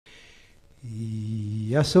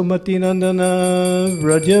Yasomati Nandana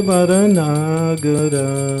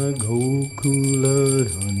Vrajabaranagara Gokula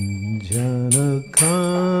Ranjana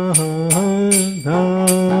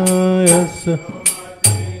Kanayasa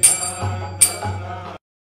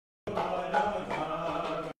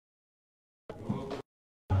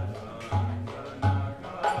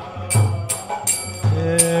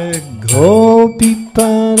Gopi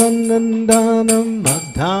Paranandana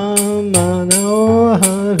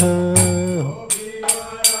Madhamanohara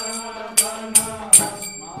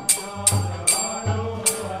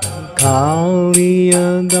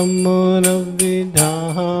Kaliya Dhammana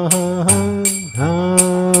Vidhana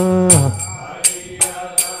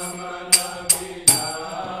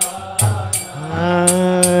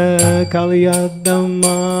Kaliya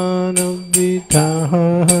Dhammana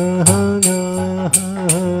Vidhana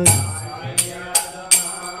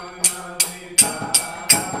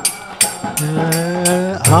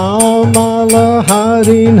Amala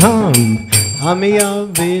Harinam Amiya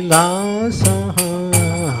Vilasa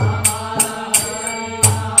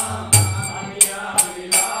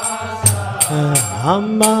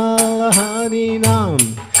Amala Harinam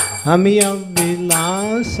Amiya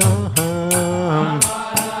Vilasa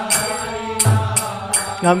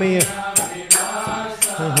Amiya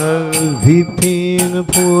Vipina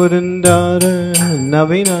Purandara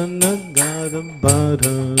Navinana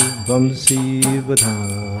Gadabara Vamsi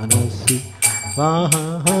Vadhanasi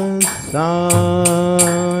Vahasai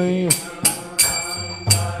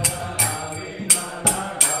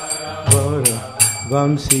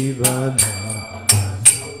Vamsi Vadhanasi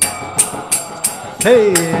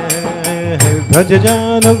Hey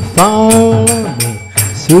Vrajajana Phalana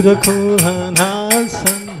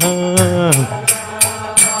Sudakulhanasana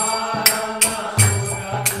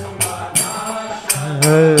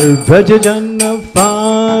Vrajajana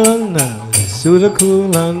Phalana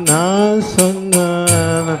Sudakulhanasana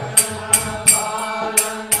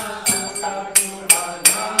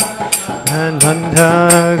Nanda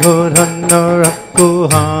Godhana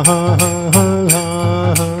Rakuhan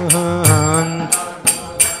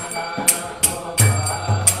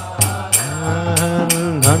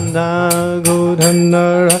Nanda Godhana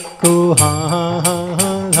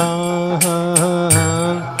Rakuhan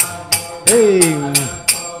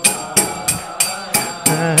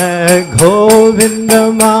Govinda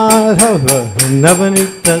Madhava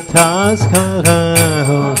Navanita Taskara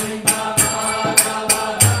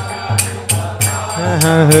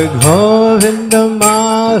Govinda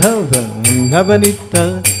Madhava Navanita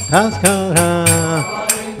Taskara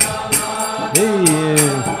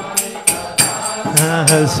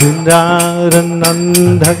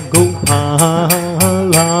Sundarananda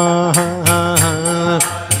Gopala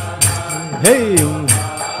Hey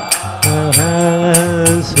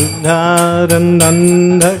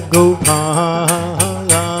Sundarananda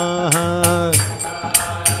Gopala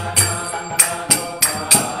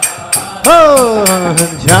Oh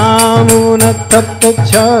Jamuna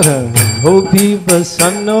Tapachara Gopi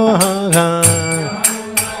Vasanohara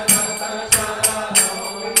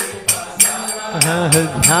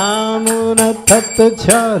Jamuna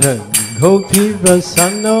Tapachara Gopi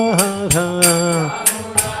Vasanohara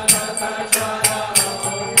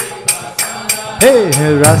Hey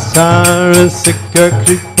Rasa Rasika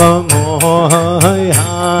Kripa Mohaya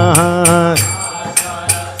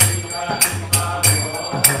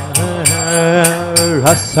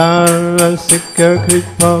Rasa Rasika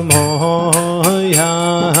Kripa Mohaya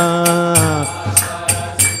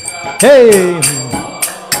Hey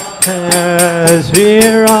Sri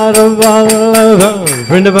Radha Vallabha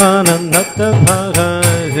Vrindavana Natta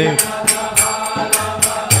Bhagavati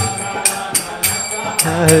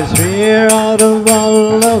Sri Radha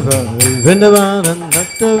Vallabha Vrindavana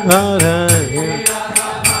Natta Bhagavati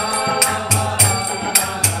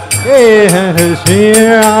Hey Sri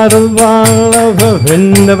Radha Vallabha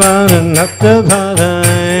Vrindavana Natta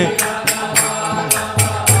Bhagavati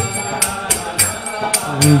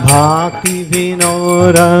Bhakti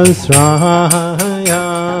Vinoda Sraya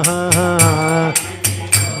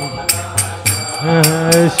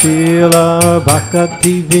Shila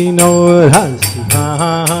Bhakti Vinoda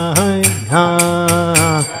Sraya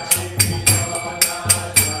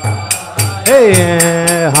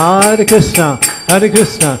Hey Hare Krishna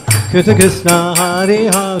Krishna Krishna Hare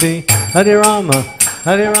Hare Hare Rama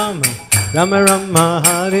Rama Rama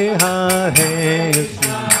Hare Hare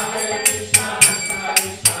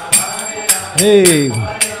Hey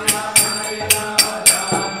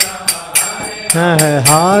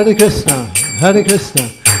Hare Krishna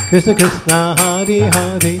Krishna Krishna Hare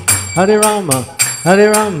Hare Hare Rama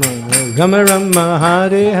Rama Rama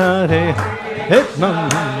Hare Hare Hey Mama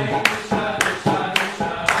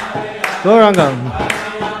Gauranga.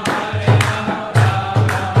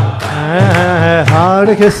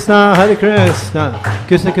 Hare Krishna, Hare Krishna,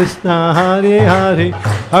 Krishna Krishna, Hare Hare,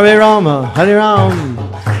 Hare Rama, Hare Ram,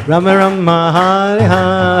 Rama Rama, Hare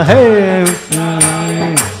Hare,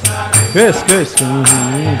 Krishna Krishna,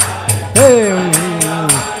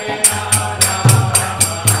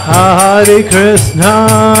 Hare Krishna,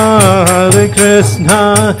 Hare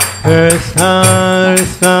Krishna, Krishna Krishna,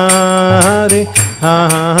 Hare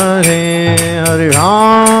Hare, Hare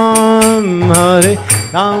Ram, Hare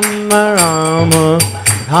Rama Rama,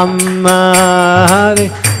 Rama Hare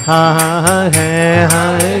Hare,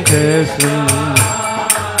 Hare Krishna,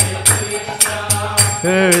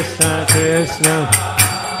 Krishna Krishna,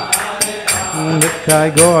 Nitai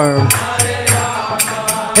Gaur,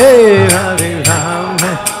 Hey Hare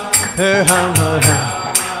Rama, Hare Rama,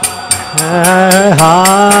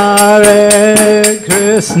 Hare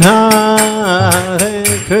Krishna,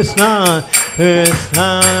 Hare Krishna, Krishna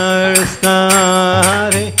Krishna,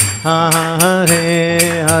 Hare Hare,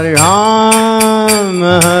 Hare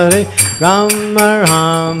Rama, Hare Rama,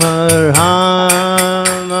 Rama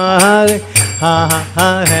Rama, Hare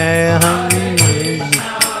Hare,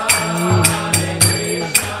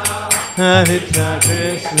 Hare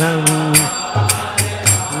Krishna,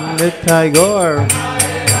 Nitai Gaur,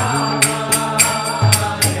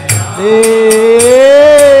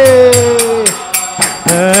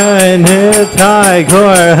 Nitai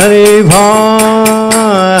Gaur, Hari Bham,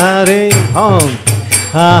 Hari Bham,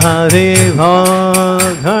 Hari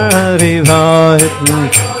Bham, Hari Bham.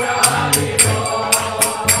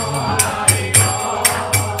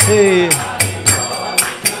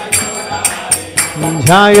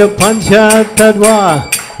 Jaya Pancha Tattva,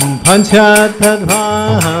 Pancha Tattva,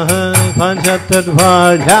 Pancha Tattva,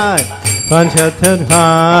 Jaya Pancha Tattva.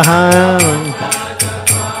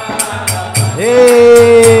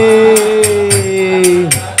 Hey,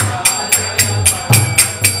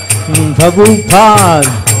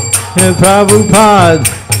 Prabhupada, Prabhupada,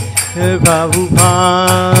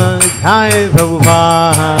 Prabhupada, Jai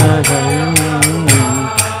Prabhupada.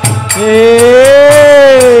 Hey,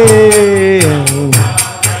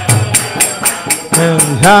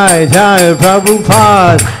 Jai Jai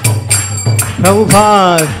Prabhupada,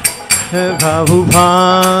 Prabhupada,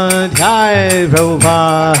 Prabhupada, Jai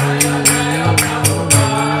Prabhupada.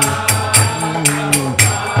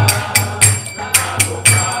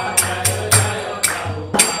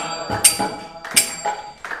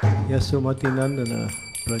 Yasomati Nandana,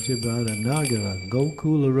 Prajabhara Nagara,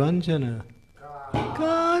 Gokula Ranjana,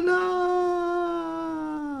 Kana.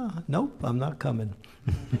 Nope, I'm not coming.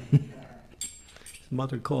 His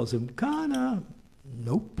mother calls him, Kana.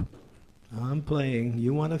 Nope, I'm playing.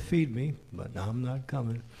 You want to feed me, but I'm not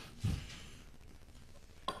coming.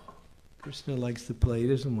 Krishna likes to play, he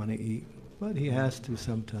doesn't want to eat, but he has to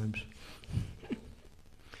sometimes.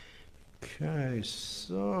 Okay,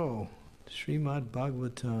 so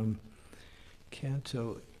Srimad-Bhagavatam,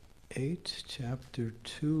 Canto 8, Chapter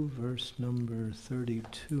 2, verse number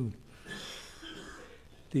 32.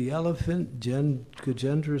 The elephant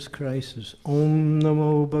Gajendra's crisis. Om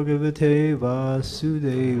Namo Bhagavate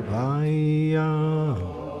Vasudevaya.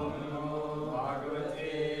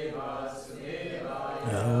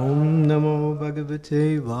 Om Namo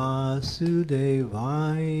Bhagavate Vasudevaya.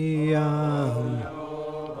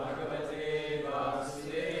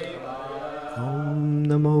 Om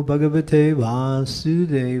Namo Bhagavate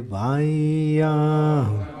Vasudevaya.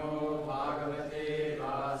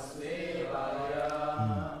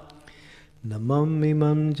 Namam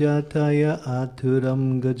imam jataya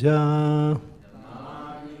aturam gaja.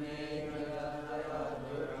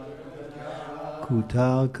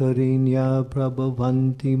 Kuta karinya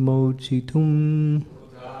prabhavanti mochitum.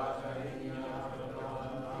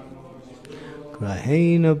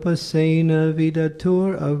 Grahena pasena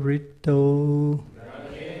vidatur avrito.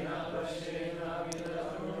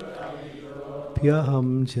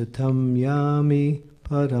 Pyaham chatam yami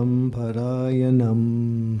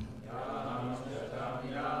paramparayanam.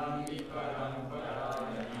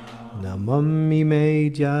 Namami me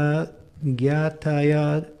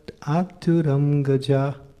gyataya aturam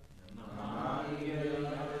gaja.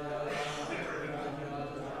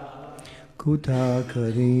 Kuta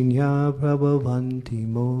karinya prabhavanti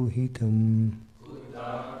mohitam.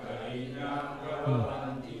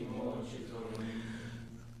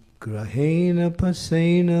 Grahena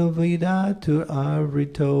pasena vidatur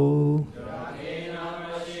avrito.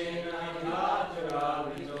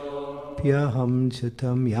 Pyaham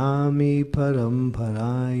chatam yami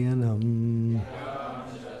paramparayanam.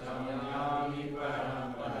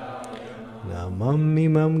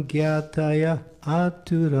 Namamimam gyataya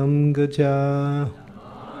aturam gaja.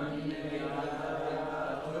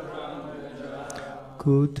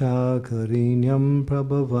 Kuta karinyam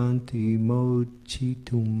prabhavanti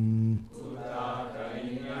mochitum.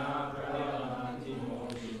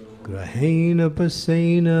 Grahena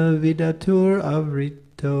pasena vidatur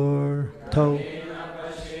avritor to.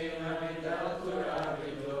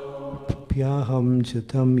 Pyaham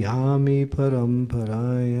chatam yami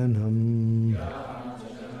paramparayanam.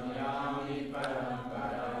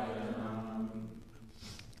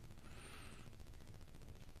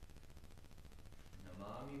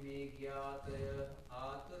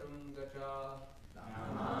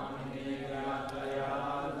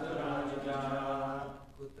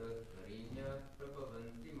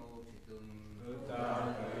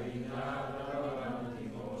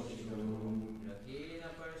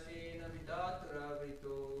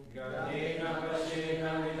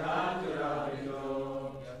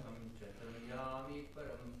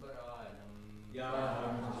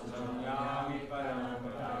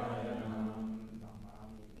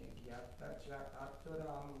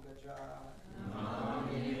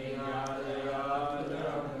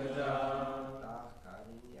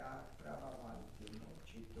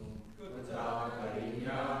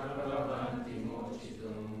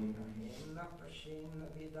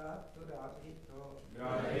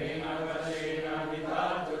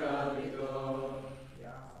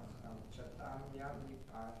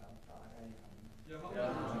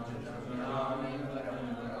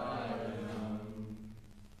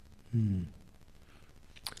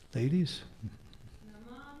 Ladies?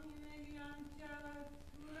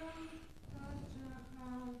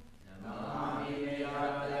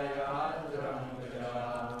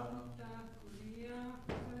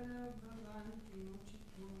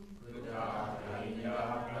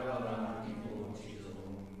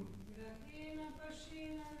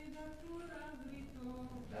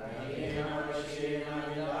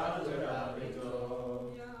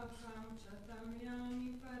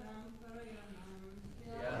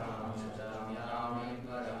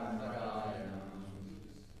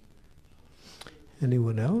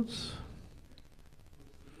 Anyone else?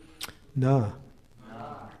 Na.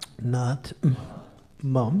 Not.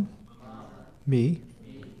 Mum. Me.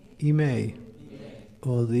 Ime.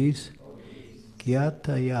 All these.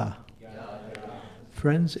 Gyataya.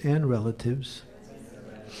 Friends and relatives.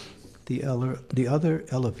 The other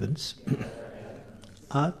elephants.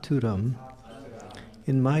 Aturam.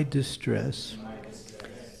 In my distress.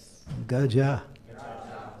 Gaja.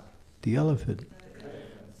 The elephant.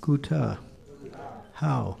 Kuta.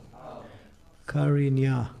 How?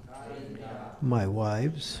 Karinya, my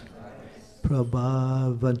wives,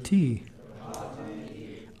 Prabhavanti,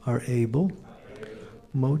 are able,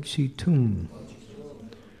 Mochitum,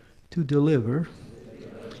 to deliver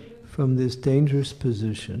from this dangerous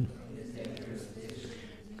position.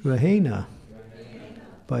 Grahena,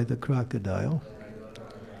 by the crocodile.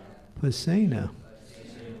 Pasena,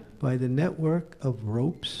 by the network of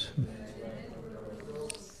ropes.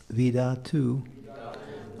 Vidatu,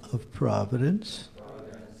 of providence.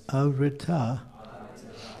 Avrita,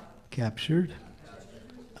 captured.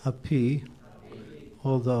 Api,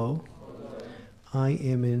 although I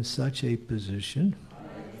am in such a position.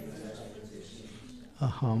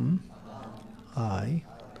 Aham, I.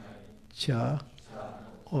 Cha,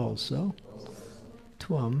 also.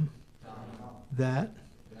 Tvam, that.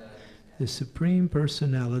 The Supreme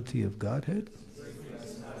Personality of Godhead.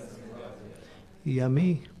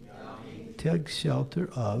 Yami, take shelter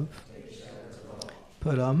of.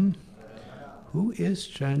 Param, who is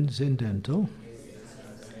transcendental.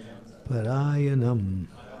 Parayanam,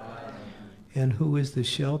 and who is the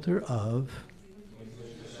shelter of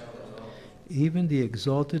even the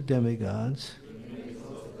exalted demigods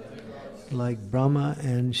like Brahma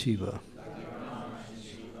and Shiva.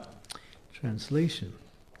 Translation.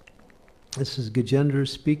 This is Gajendra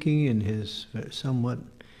speaking in his somewhat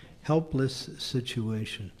helpless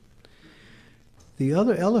situation. The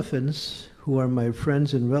other elephants, who are my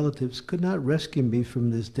friends and relatives, could not rescue me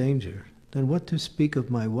from this danger. Then what to speak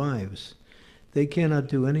of my wives? They cannot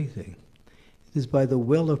do anything. It is by the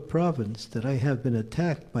will of providence that I have been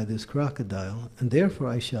attacked by this crocodile, and therefore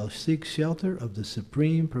I shall seek shelter of the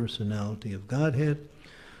Supreme Personality of Godhead,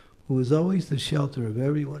 who is always the shelter of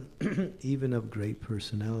everyone, even of great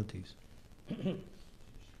personalities.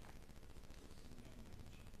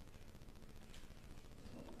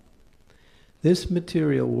 This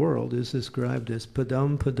material world is described as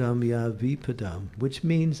padam padam ya vipadam, which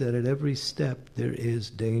means that at every step there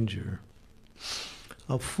is danger.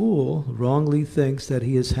 A fool wrongly thinks that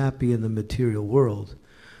he is happy in the material world,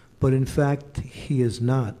 but in fact he is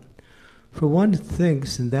not. For one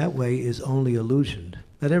thinks in that way is only illusioned.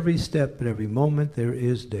 At every step, at every moment, there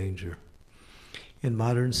is danger. In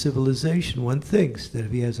modern civilization, one thinks that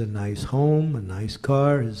if he has a nice home, a nice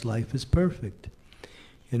car, his life is perfect.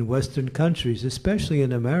 In Western countries, especially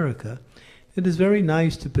in America, it is very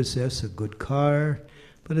nice to possess a good car,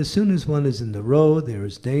 but as soon as one is in the road, there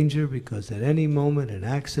is danger because at any moment an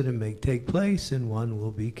accident may take place and one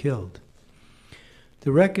will be killed.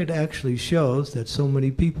 The record actually shows that so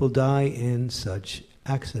many people die in such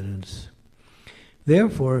accidents.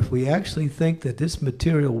 Therefore, if we actually think that this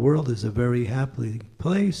material world is a very happy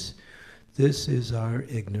place, this is our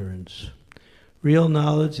ignorance. Real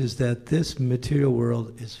knowledge is that this material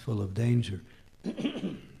world is full of danger.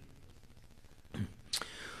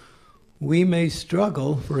 We may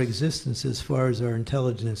struggle for existence as far as our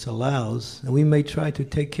intelligence allows, and we may try to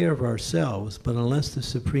take care of ourselves, but unless the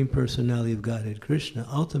Supreme Personality of Godhead Krishna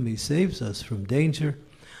ultimately saves us from danger,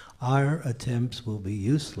 our attempts will be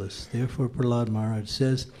useless. Therefore, Prahlad Maharaj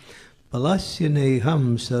says, Balasya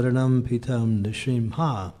neham saranam pitam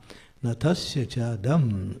nishrimha natasya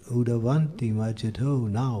chadam udavanti majito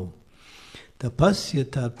now. Tapasya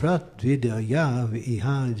tatprat vidaya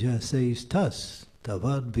vihaja says tas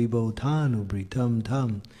tavad vibhotanu britam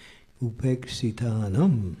tam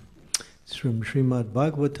upeksitanam. It's from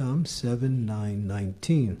Srimad-Bhagavatam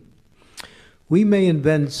 7:9-19. We may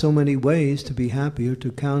invent so many ways to be happy or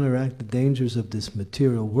to counteract the dangers of this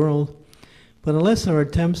material world, but unless our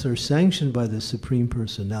attempts are sanctioned by the Supreme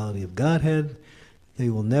Personality of Godhead, they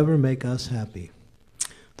will never make us happy.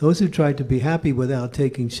 Those who try to be happy without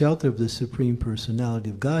taking shelter of the Supreme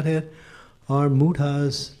Personality of Godhead are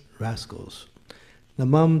mudhas, rascals.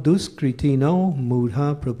 Namam duskritino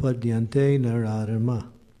mudha prapadyante naradharma.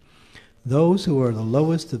 Those who are the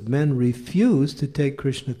lowest of men refuse to take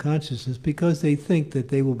Krishna consciousness because they think that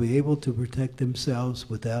they will be able to protect themselves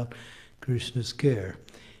without Krishna's care.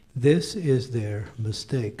 This is their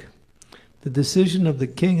mistake. The decision of the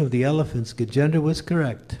king of the elephants, Gajendra, was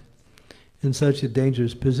correct. In such a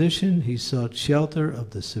dangerous position, he sought shelter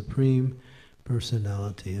of the Supreme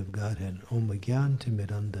Personality of Godhead. Om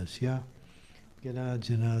Gyantimidandasya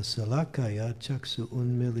Ganajana Salakaya Chaksu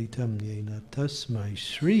Unmilitam Yena Tasmai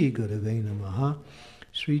Shri Gurave Namaha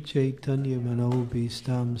Shri Chaitanya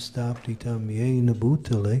Manobhistam Staptitam Yena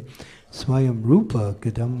Bhutale Swayam Rupa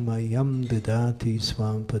Gadam Mayam Dadati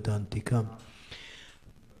Swam Padantikam.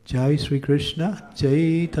 Jai Sri Krishna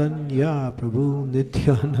Chaitanya Prabhu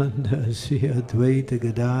Nityananda Sri Advaita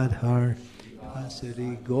Gadadhar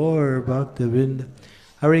Asari Gaur Bhaktavinda.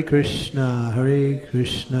 Hare Krishna,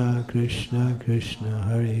 Krishna Krishna,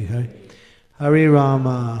 Hare Hare. Hare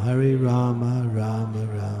Rama, Rama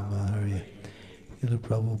Rama, Hare. Ila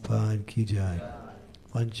Prabhupada ki jai.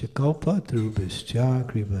 Vanchakalpa Trubhischa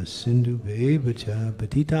Kripa Sindhu Vevacha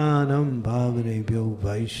Patitanam Bhavanebhyo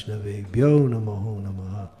Vaishnavebhyo Namaho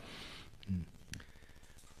Namaha.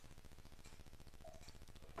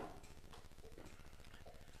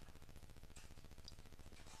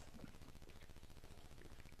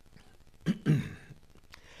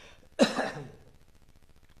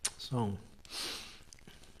 So,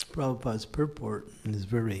 Prabhupada's purport is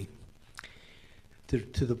very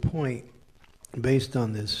to the point based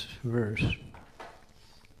on this verse.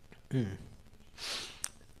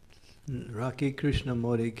 Rake Krishna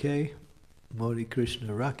Modi Ke, Modi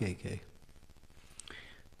Krishna Rake Ke.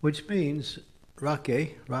 Which means,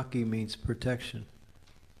 Rake means protection.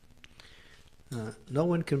 No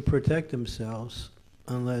one can protect themselves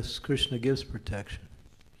unless Krishna gives protection.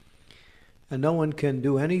 And no one can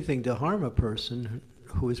do anything to harm a person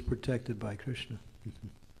who is protected by Krishna.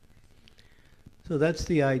 So that's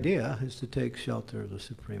the idea, is to take shelter of the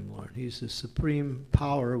Supreme Lord. He's the supreme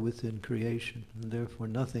power within creation, and therefore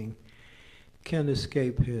nothing can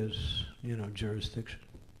escape his, jurisdiction.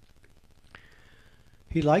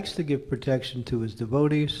 He likes to give protection to his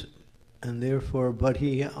devotees, and therefore, but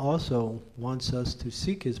he also wants us to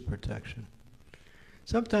seek his protection.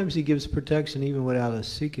 Sometimes he gives protection even without us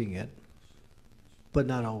seeking it, but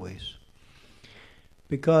not always.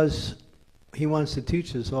 Because he wants to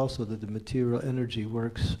teach us also that the material energy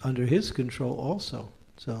works under his control also.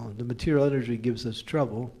 So the material energy gives us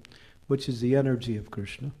trouble, which is the energy of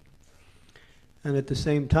Krishna. And at the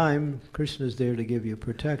same time, Krishna is there to give you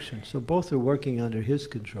protection. So both are working under his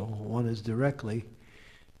control. One is directly,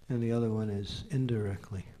 and the other one is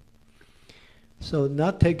indirectly. So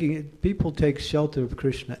people take shelter of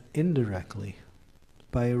Krishna indirectly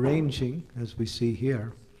by arranging, as we see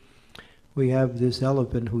here. We have this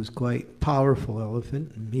elephant who's quite powerful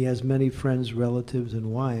elephant. He has many friends, relatives,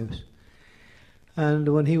 and wives. And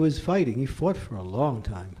when he was fighting, he fought for a long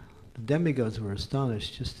time. The demigods were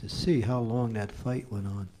astonished just to see how long that fight went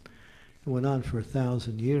on. It went on for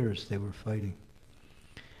 1,000 years, they were fighting.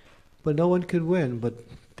 But no one could win. But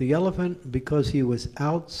the elephant, because he was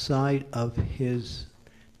outside of his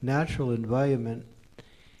natural environment,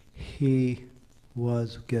 he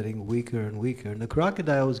was getting weaker and weaker. And the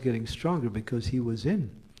crocodile was getting stronger because he was in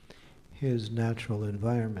his natural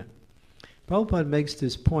environment. Prabhupada makes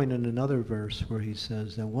this point in another verse where he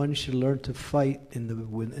says that one should learn to fight in the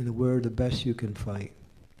where the best you can fight.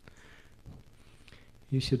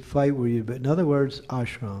 You should fight where you... In other words,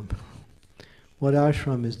 ashram. What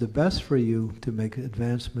ashram is the best for you to make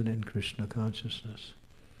advancement in Krishna consciousness?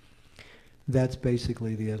 That's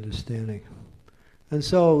basically the understanding. And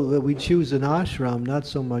so we choose an ashram not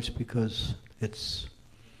so much because it's,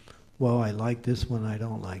 well, I like this one, I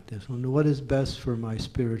don't like this one. What is best for my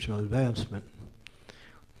spiritual advancement?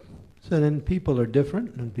 So then people are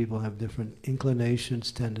different, and people have different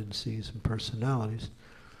inclinations, tendencies, and personalities.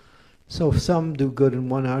 So some do good in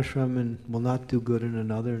one ashram and will not do good in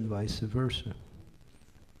another, and vice versa.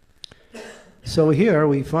 So here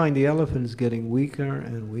we find the elephant's getting weaker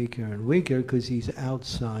and weaker and weaker because he's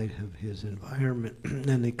outside of his environment.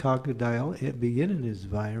 And the crocodile, being in his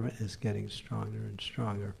environment, is getting stronger and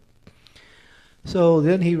stronger. So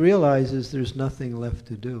then he realizes there's nothing left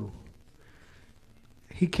to do.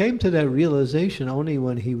 He came to that realization only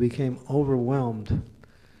when he became overwhelmed.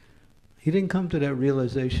 He didn't come to that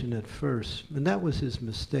realization at first, and that was his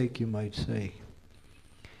mistake, you might say.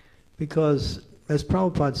 Because, as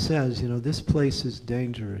Prabhupada says, this place is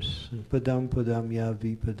dangerous. Padam padam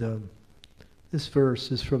yavi padam. This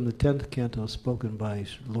verse is from the 10th canto spoken by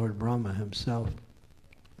Lord Brahma himself.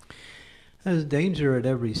 There's danger at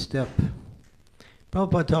every step.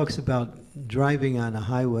 Prabhupada talks about driving on a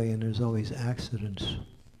highway and there's always accidents.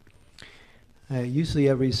 Usually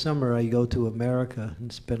every summer I go to America and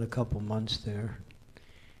spend a couple months there.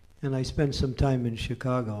 And I spend some time in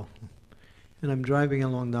Chicago. And I'm driving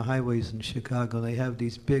along the highways in Chicago. They have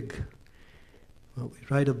these big,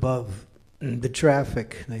 right above the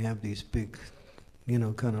traffic, they have these big,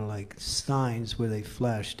 kind of like signs where they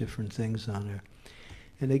flash different things on there.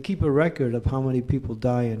 And they keep a record of how many people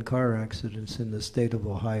die in car accidents in the state of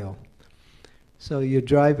Ohio. So you're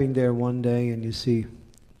driving there one day and you see,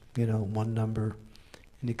 one number,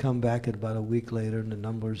 and you come back at about a week later and the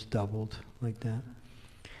number's doubled, like that.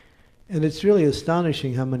 And it's really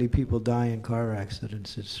astonishing how many people die in car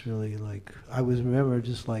accidents. It's really like, I remember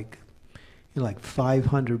just like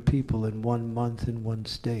 500 people in 1 month in one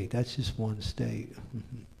state. That's just one state.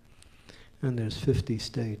 And there's 50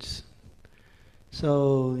 states.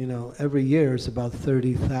 So, every year it's about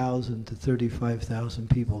 30,000 to 35,000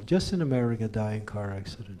 people just in America die in car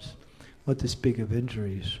accidents. What to speak of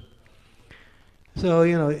injuries. So,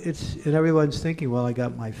 and everyone's thinking, well, I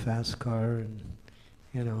got my fast car and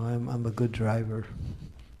I'm a good driver,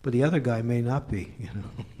 but the other guy may not be,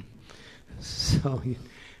 So,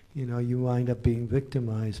 you wind up being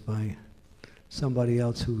victimized by somebody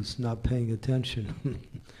else who's not paying attention.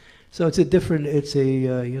 So it's a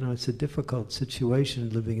difficult situation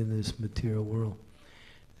living in this material world.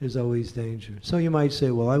 There's always danger. So you might say,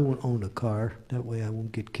 well, I won't own a car. That way I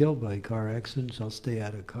won't get killed by car accidents. I'll stay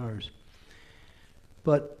out of cars.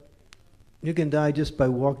 But you can die just by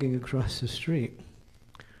walking across the street.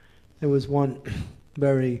 There was one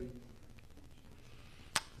very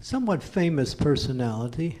somewhat famous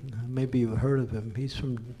personality. Maybe you've heard of him.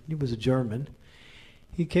 He was a German.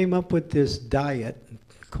 He came up with this diet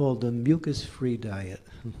called the mucus-free diet.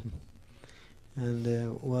 And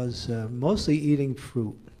it was mostly eating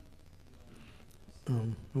fruit.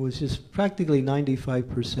 It was just practically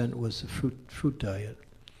 95% was a fruit diet.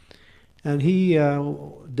 And he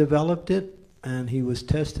developed it, and he was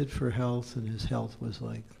tested for health, and his health was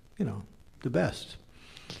like, the best.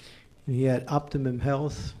 And he had optimum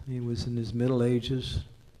health. He was in his middle ages,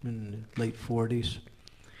 in late 40s.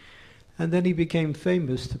 And then he became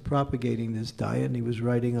famous to propagating this diet, and he was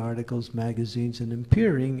writing articles, magazines, and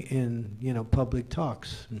appearing in, public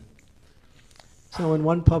talks. So in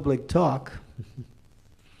one public talk,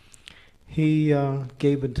 he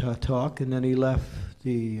gave a talk, and then he left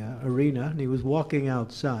the arena, and he was walking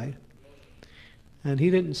outside, and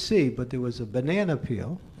he didn't see, but there was a banana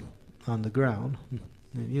peel on the ground.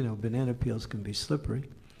 And, banana peels can be slippery.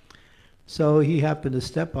 So he happened to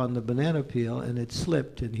step on the banana peel, and it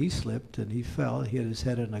slipped, and he fell. He hit his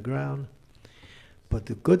head on the ground. But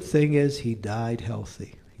the good thing is he died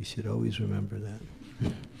healthy. You should always remember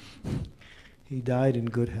that. He died in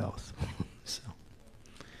good health.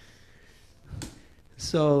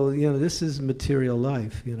 So, this is material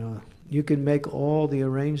life, You can make all the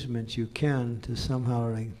arrangements you can to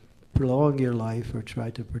somehow prolong your life or try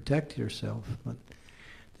to protect yourself. But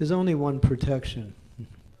there's only one protection,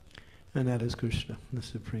 and that is Krishna, the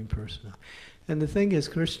Supreme Personality. And the thing is,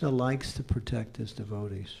 Krishna likes to protect his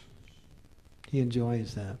devotees. He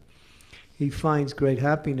enjoys that. He finds great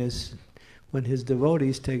happiness when his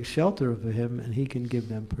devotees take shelter of him and he can give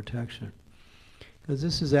them protection. Because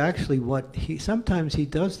this is actually what sometimes he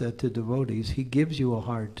does that to devotees. He gives you a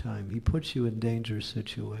hard time. He puts you in dangerous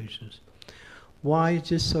situations. Why?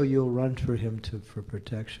 Just so you'll run for him for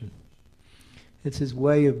protection. It's his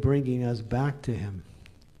way of bringing us back to him.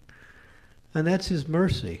 And that's his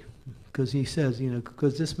mercy. Because he says,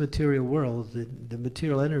 because this material world, the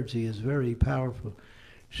material energy is very powerful.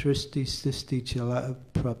 Shristi Sisti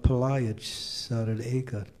Palaya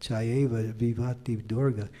Saradeka Chayeva Vivati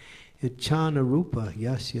Durga Ichana Rupa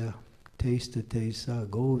Yasya Testa Tesa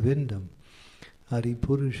Govindam Hari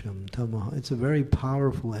Purusham Tamaha. It's a very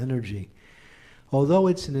powerful energy. Although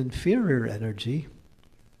it's an inferior energy,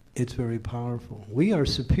 it's very powerful. We are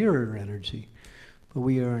superior energy, but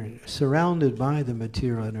we are surrounded by the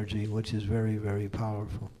material energy, which is very, very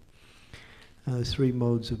powerful. Three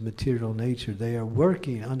modes of material nature, they are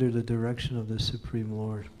working under the direction of the Supreme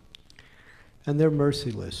Lord. And they're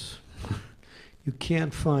merciless. You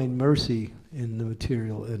can't find mercy in the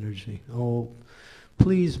material energy. Oh,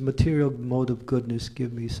 please, material mode of goodness,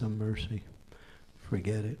 give me some mercy.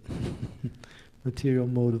 Forget it. Material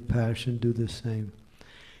mode of passion, do the same.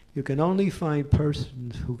 You can only find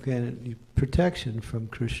persons who can protection from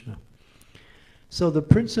Krishna. So the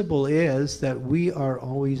principle is that we are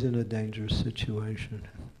always in a dangerous situation.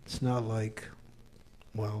 It's not like,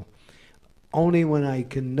 well, only when I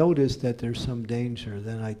can notice that there's some danger,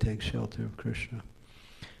 then I take shelter of Krishna.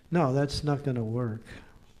 No, that's not going to work,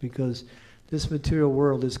 because this material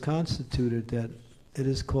world is constituted that it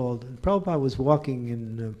is called, Prabhupada was walking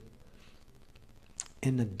in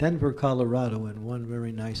Denver, Colorado, in one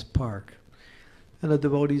very nice park. And the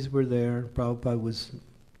devotees were there. Prabhupada was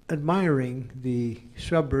admiring the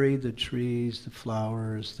shrubbery, the trees, the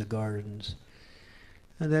flowers, the gardens.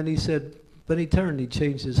 And then he said, but he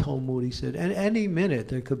changed his whole mood. He said, at any minute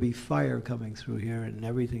there could be fire coming through here and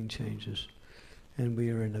everything changes. And we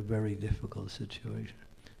are in a very difficult situation.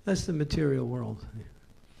 That's the material world.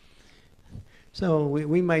 So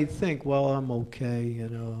we might think, well, I'm okay,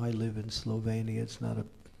 I live in Slovenia. It's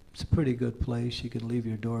a pretty good place. You can leave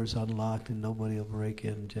your doors unlocked and nobody will break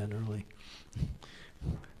in generally.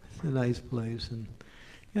 It's a nice place, and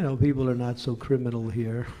people are not so criminal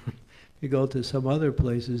here. You go to some other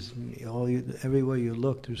places, everywhere you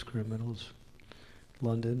look, there's criminals.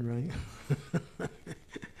 London, right?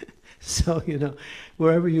 So,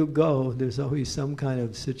 wherever you go, there's always some kind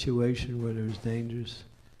of situation where there's dangers.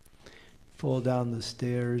 Fall down the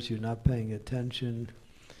stairs, you're not paying attention,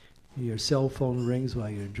 your cell phone rings while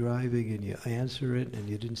you're driving and you answer it and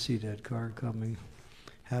you didn't see that car coming.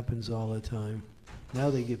 Happens all the time. Now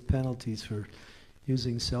they give penalties for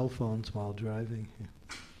using cell phones while driving.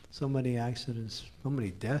 So many accidents, so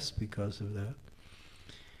many deaths because of that.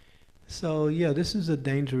 So yeah, this is a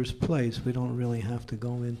dangerous place. We don't really have to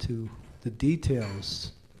go into the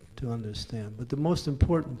details to understand. But the most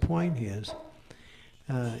important point here is,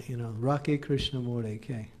 Rake Krishna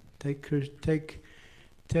Moreke.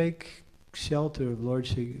 Take shelter of Lord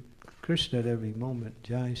Shri Krishna at every moment.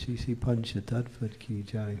 Jai Shri Shri Pancha Tattvat Ki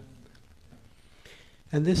Jai.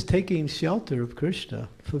 And this taking shelter of Krishna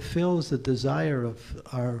fulfills the desire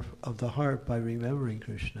of the heart by remembering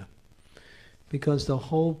Krishna. Because the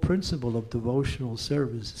whole principle of devotional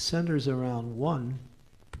service centers around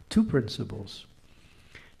two principles.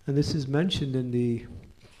 And this is mentioned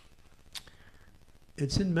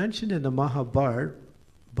mentioned in the Mahabharata,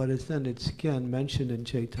 but it's again mentioned in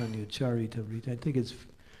Chaitanya Charitamrita. I think it's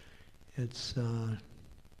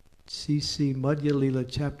C.C. Madhya Lila,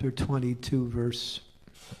 chapter 22, verse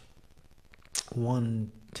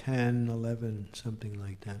 1, 10, 11, something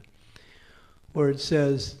like that, where it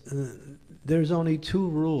says there's only two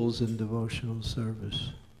rules in devotional service.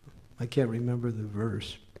 I can't remember the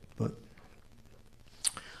verse, but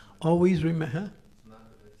always remember.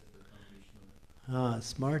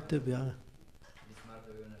 Smarta, yeah.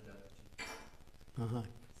 Uh-huh.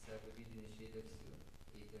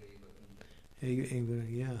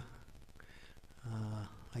 Yeah.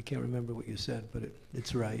 I can't remember what you said, but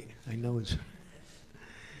it's right. I know it's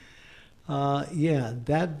yeah,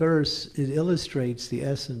 that verse, it illustrates the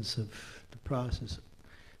essence of the process.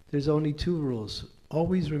 There's only two rules.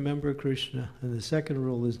 Always remember Krishna, and the second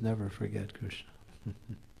rule is never forget Krishna.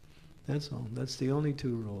 That's all. That's the only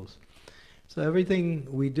two rules. So everything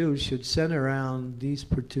we do should center around these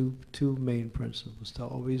two main principles, to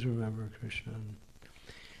always remember Krishna.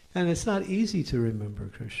 And it's not easy to remember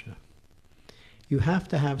Krishna. You have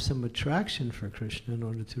to have some attraction for Krishna in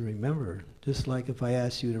order to remember. Just like if I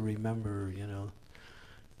ask you to remember,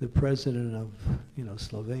 the president of,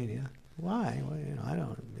 Slovenia. Why? Well, I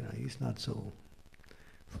don't, he's not so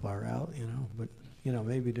far out, but,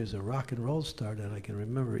 maybe there's a rock and roll star that I can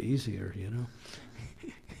remember easier,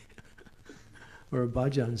 or a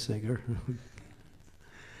bhajan singer.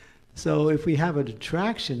 So if we have an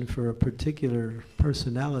attraction for a particular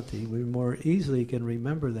personality, we more easily can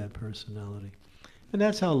remember that personality. And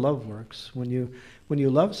that's how love works. When you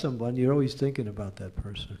love someone, you're always thinking about that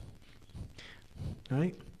person.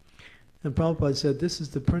 Right? And Prabhupada said this is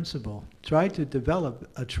the principle. Try to develop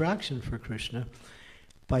attraction for Krishna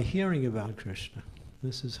by hearing about Krishna.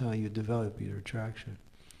 This is how you develop your attraction.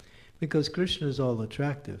 Because Krishna is all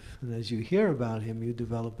attractive. And as you hear about him, you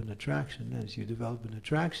develop an attraction. As you develop an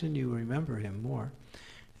attraction, you remember him more.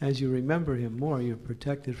 As you remember him more, you're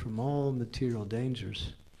protected from all material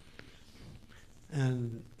dangers.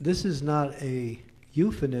 And this is not a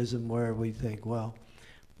euphemism where we think, well,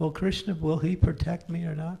 Krishna, will he protect me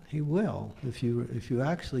or not? He will, if you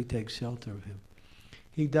actually take shelter of him.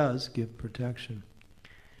 He does give protection.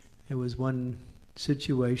 There was one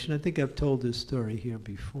situation, I think I've told this story here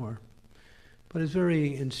before, but it's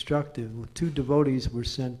very instructive. Two devotees were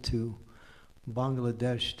sent to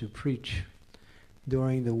Bangladesh to preach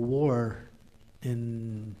during the war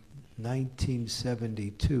in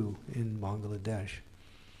 1972 in Bangladesh.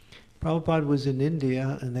 Prabhupada was in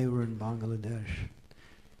India and they were in Bangladesh.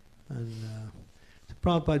 And so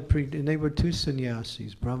Prabhupada preached, and they were two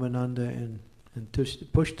sannyasis, Brahmananda and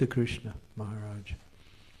Pushta Krishna Maharaj.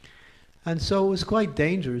 And so it was quite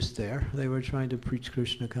dangerous there. They were trying to preach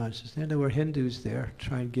Krishna consciousness. And there were Hindus there,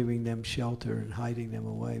 giving them shelter and hiding them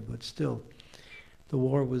away. But still, the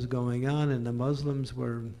war was going on, and the Muslims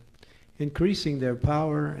were increasing their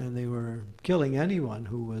power, and they were killing anyone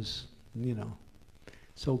who was,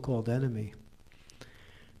 so-called enemy.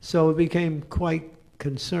 So it became quite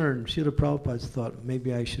concerned. Srila Prabhupada thought,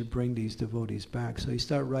 maybe I should bring these devotees back. So he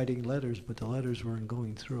started writing letters, but the letters weren't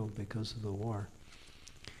going through because of the war.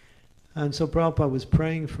 And so Prabhupada was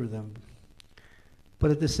praying for them.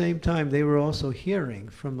 But at the same time, they were also hearing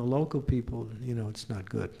from the local people, it's not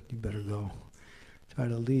good, you better go. Try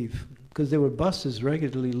to leave. Because there were buses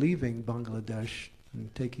regularly leaving Bangladesh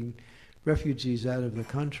and taking refugees out of the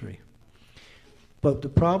country. But the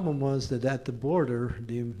problem was that at the border,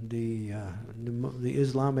 the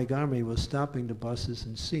Islamic army was stopping the buses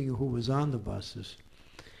and seeing who was on the buses.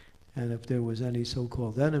 And if there was any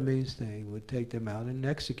so-called enemies, they would take them out and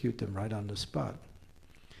execute them right on the spot.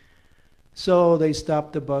 So they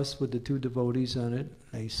stopped the bus with the two devotees on it.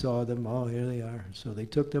 They saw them, oh, here they are. So they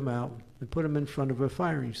took them out and put them in front of a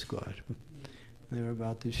firing squad. They were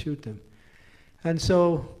about to shoot them. And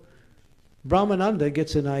so Brahmananda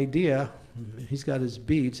gets an idea. He's got his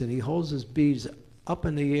beads, and he holds his beads up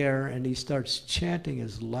in the air, and he starts chanting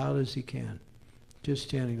as loud as he can, just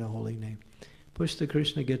chanting the holy name. Pushta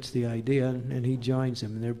Krishna gets the idea, and he joins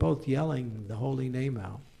him, and they're both yelling the holy name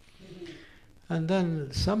out. And then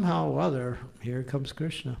somehow or other, here comes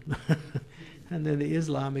Krishna. And then the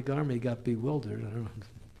Islamic army got bewildered, I don't know,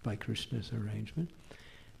 by Krishna's arrangement.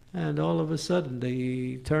 And all of a sudden,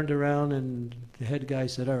 they turned around, and the head guy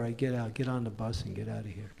said, all right, get out, get on the bus and get out of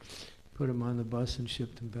here. Put him on the bus and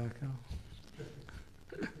shipped him back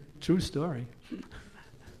out. True story.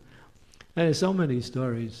 And there's so many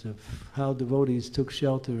stories of how devotees took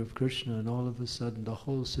shelter of Krishna, and all of a sudden the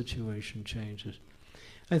whole situation changes.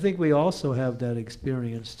 I think we also have that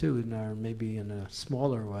experience too, maybe in a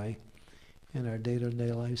smaller way, in our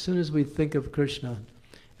day-to-day life. As soon as we think of Krishna,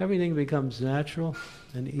 everything becomes natural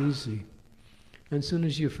and easy. And as soon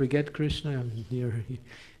as you forget Krishna,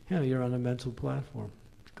 you're on a mental platform.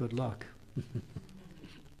 Good luck.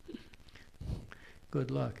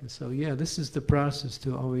 Good luck. And so, this is the process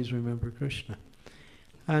to always remember Krishna.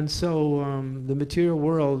 And so the material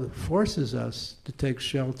world forces us to take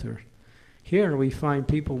shelter. Here we find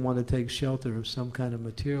people want to take shelter of some kind of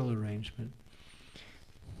material arrangement.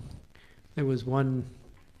 There was one,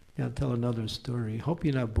 I'll tell another story. Hope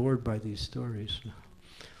you're not bored by these stories.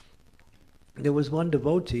 There was one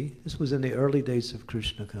devotee, this was in the early days of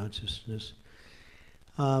Krishna consciousness.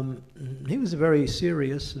 He was a very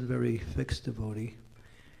serious and very fixed devotee.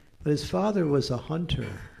 But his father was a hunter,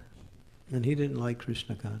 and he didn't like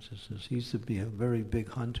Krishna consciousness. He used to be a very big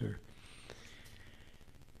hunter.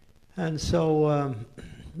 And so,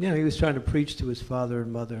 he was trying to preach to his father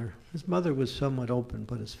and mother. His mother was somewhat open,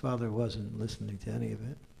 but his father wasn't listening to any of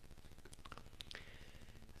it.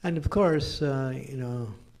 And of course,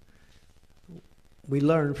 we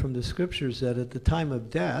learn from the scriptures that at the time of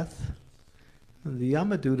death, the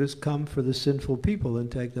Yamadutas come for the sinful people and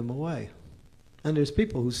take them away. And there's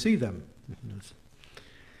people who see them.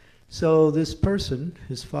 So this person,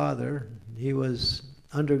 his father, he was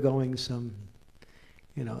undergoing some,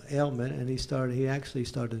 ailment, and he actually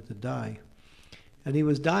started to die. And he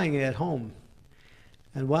was dying at home.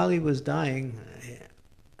 And while he was dying,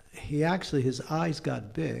 his eyes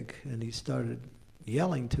got big, and he started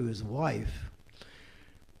yelling to his wife,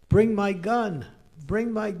 "Bring my gun!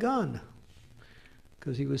 Bring my gun!"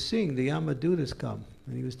 Because he was seeing the Yamadutas come,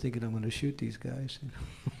 and he was thinking, "I'm going to shoot these guys."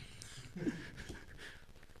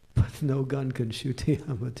 But no gun can shoot the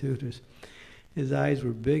Yamadutas. His eyes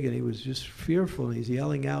were big, and he was just fearful, and he's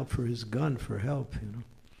yelling out for his gun for help,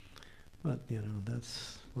 But,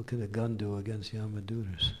 that's, what can a gun do against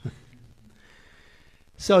Yamadutas?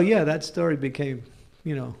 So, yeah, that story became,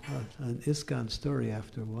 an ISKCON story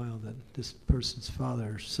after a while, that this person's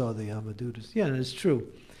father saw the Yamadutas. Yeah, and it's true.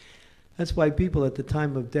 That's why people at the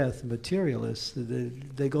time of death, materialists,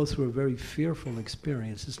 they go through a very fearful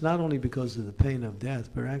experience. It's not only because of the pain of death,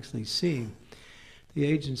 but actually seeing the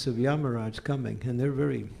agents of Yamaraj coming, and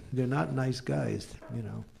they're not nice guys,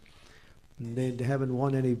 They haven't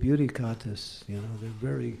won any beauty contests, They're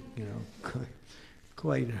very,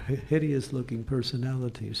 quite hideous-looking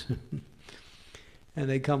personalities. And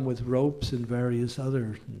they come with ropes and various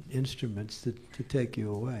other instruments to take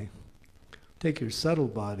you away. Take your subtle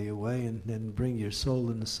body away and then bring your soul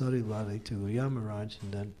and the subtle body to Yamaraj,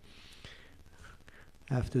 and then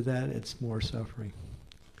after that it's more suffering.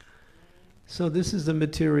 So this is the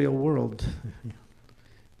material world.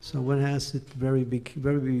 So one has to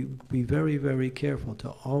be very, very careful to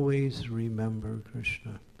always remember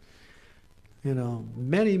Krishna.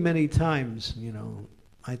 Many, many times,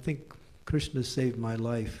 I think Krishna saved my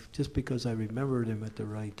life just because I remembered him at the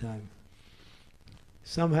right time.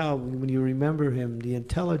 Somehow, when you remember him, the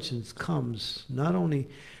intelligence comes. Not only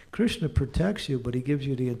Krishna protects you, but he gives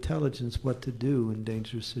you the intelligence what to do in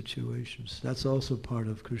dangerous situations. That's also part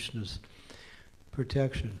of Krishna's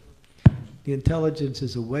protection. The intelligence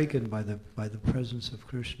is awakened by the presence of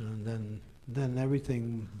Krishna, and then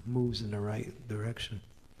everything moves in the right direction.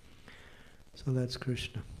 So that's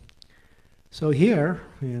Krishna. So here,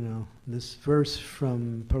 this verse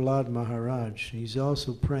from Prahlad Maharaj, he's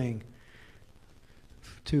also praying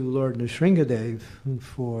to Lord Nrsingadev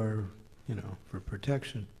for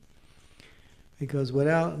protection. Because we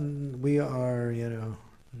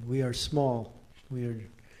are small. We are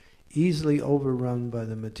easily overrun by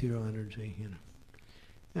the material energy,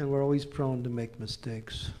 And we're always prone to make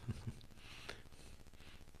mistakes.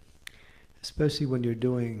 Especially when you're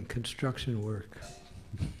doing construction work.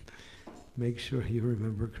 Make sure you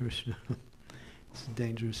remember Krishna. It's a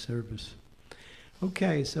dangerous service.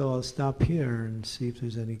 Okay, so I'll stop here and see if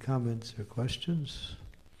there's any comments or questions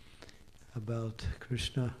about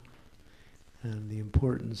Krishna and the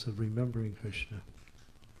importance of remembering Krishna.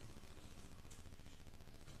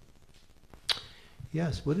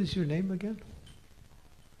 Yes, what is your name again?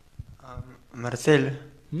 Marcel.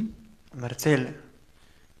 Marcel.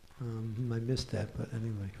 I missed that, but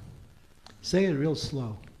anyway. Say it real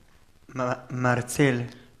slow. Marcel.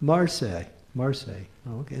 Marseille. Marseille.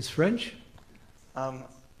 Oh, okay. It's French?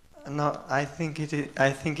 No, I think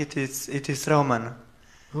it is Roman.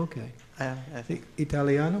 Okay. I think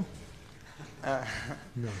Italiano?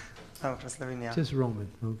 No. I'm from Slovenia. Just Roman.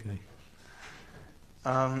 Okay.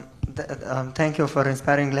 Thank you for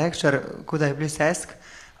inspiring lecture. Could I please ask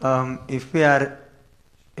if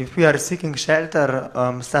we are seeking shelter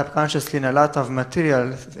subconsciously in a lot of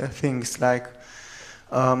material things, like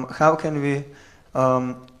how can we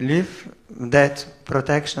leave that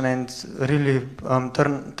protection and really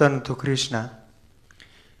turn to Krishna?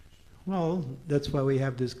 Well, that's why we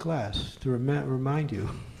have this class, to remind you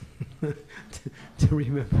to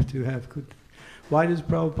remember to have good. Why does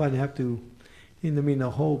Prabhupada have to? The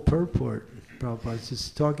whole purport, Prabhupada is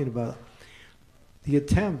just talking about the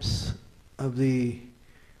attempts of the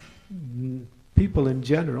people in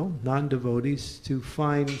general, non-devotees, to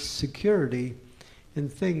find security in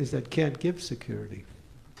things that can't give security.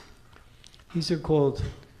 These are called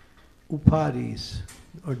upadis,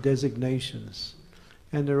 or designations,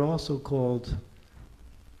 and they're also called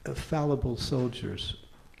fallible soldiers.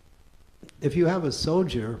 If you have a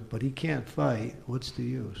soldier, but he can't fight, what's the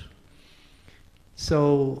use?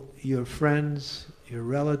 So your friends, your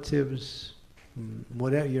relatives,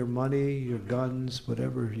 whatever, your money, your guns,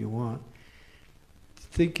 whatever you want,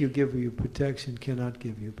 think you give you protection, cannot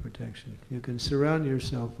give you protection. You can surround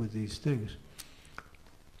yourself with these things.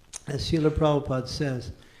 As Srila Prabhupada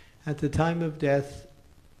says, at the time of death,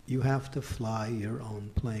 you have to fly your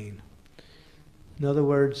own plane. In other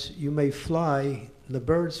words, you may fly, the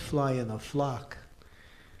birds fly in a flock,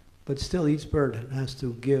 but still each bird has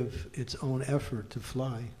to give its own effort to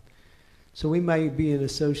fly. So we might be an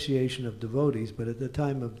association of devotees, but at the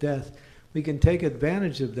time of death, we can take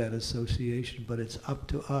advantage of that association, but it's up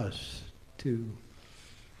to us to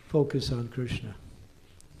focus on Krishna.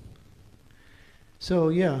 So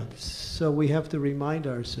yeah, so we have to remind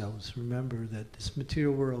ourselves, remember that this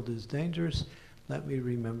material world is dangerous, let me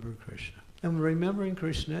remember Krishna. And remembering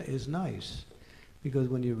Krishna is nice, because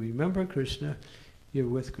when you remember Krishna, you're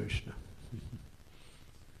with Krishna.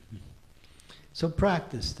 So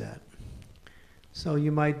practice that. So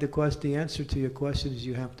you might, the answer to your question is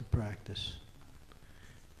you have to practice.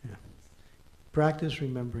 Yeah. Practice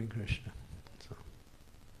remembering Krishna. So,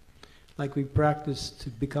 like we practice to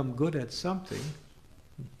become good at something,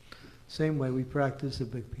 same way we practice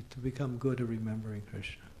to become good at remembering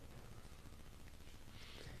Krishna.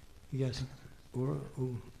 Yes,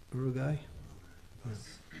 Uruguay?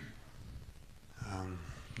 Yes.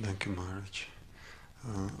 Thank you, Maharaj.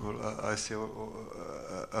 Well, I see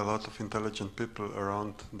a lot of intelligent people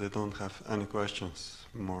around. They don't have any questions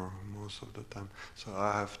most of the time. So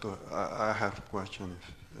I have a question.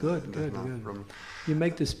 Good. Problem. You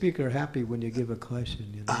make the speaker happy when you give a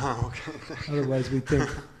question. You know? Okay. Otherwise, we think,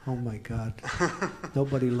 oh my God,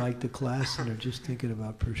 nobody liked the class and they're just thinking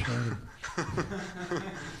about prasadam.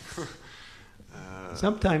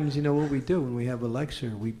 Sometimes, you know what we do when we have a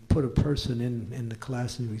lecture, we put a person in the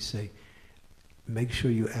class and we say, make sure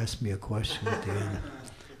you ask me a question at the end.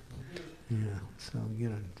 Yeah, so, you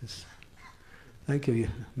know, just, thank you.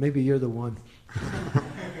 Maybe you're the one.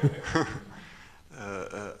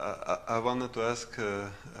 I wanted to ask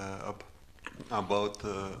about,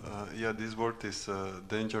 this world is a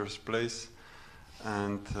dangerous place,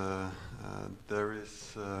 and there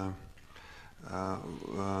is,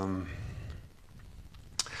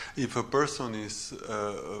 if a person is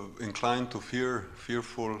inclined to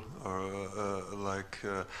fearful, or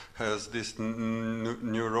has this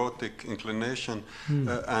neurotic inclination,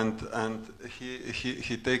 and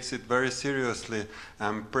he takes it very seriously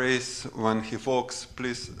and prays when he walks,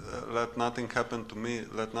 please let nothing happen to me,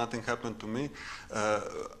 let nothing happen to me.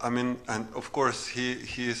 And of course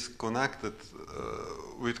he is connected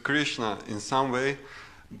with Krishna in some way.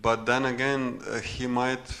 But then again, he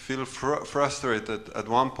might feel frustrated at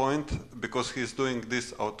one point because he's doing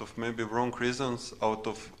this out of maybe wrong reasons, out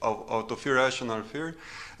of irrational fear,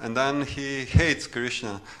 and then he hates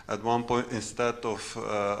Krishna at one point instead of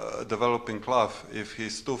developing love. If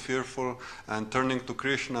he's too fearful and turning to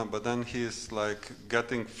Krishna, but then he's like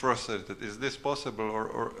getting frustrated. Is this possible,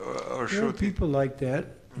 or should there are people like that,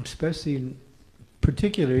 especially,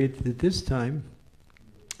 particularly at this time.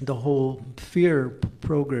 The whole fear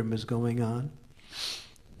program is going on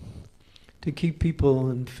to keep people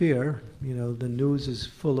in fear. You know, the news is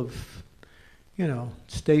full of, you know,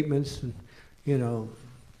 statements, and, you know,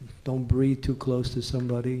 don't breathe too close to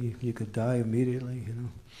somebody, you could die immediately, you know.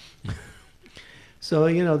 So,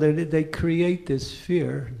 you know, they create this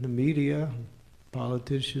fear, the media,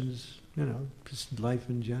 politicians, you know, just life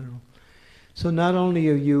in general. So not only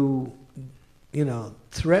are you, you know,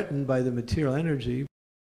 threatened by the material energy,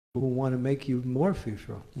 who want to make you more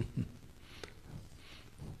fearful.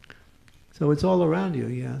 So it's all around you,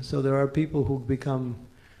 yeah. So there are people who become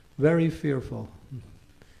very fearful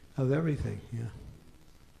of everything, yeah.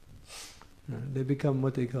 They become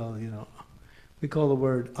what they call, you know, we call the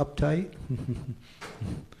word uptight.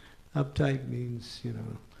 Uptight means, you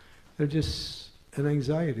know, they're just an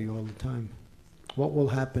anxiety all the time. What will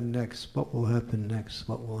happen next? What will happen next?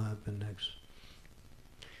 What will happen next?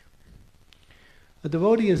 A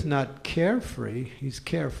devotee is not carefree, he's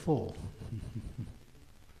careful.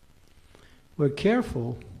 We're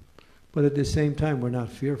careful, but at the same time we're not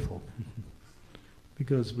fearful.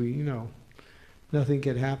 Because we, you know, nothing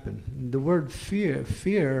can happen. The word fear,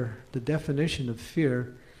 the definition of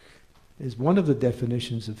fear, is one of the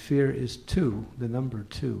definitions of fear is 2, the number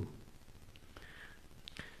 2.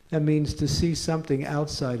 That means to see something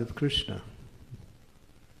outside of Krishna.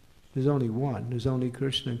 There's only one. There's only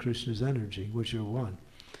Krishna and Krishna's energy, which are one.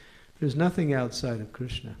 There's nothing outside of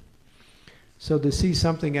Krishna. So to see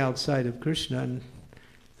something outside of Krishna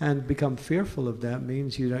and become fearful of that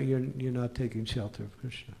means you're not taking shelter of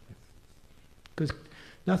Krishna. Because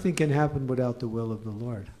nothing can happen without the will of the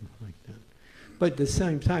Lord, like that. But at the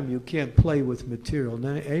same time, you can't play with material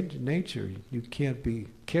nature. You can't be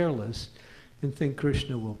careless and think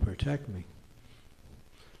Krishna will protect me.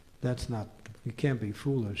 That's not. You can't be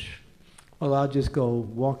foolish. Well, I'll just go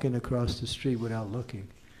walking across the street without looking.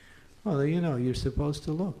 Well, you know, you're supposed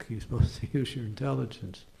to look. You're supposed to use your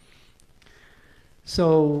intelligence.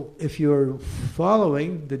 So if you're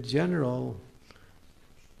following the general,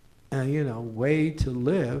 way to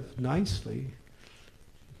live nicely,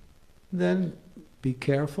 then be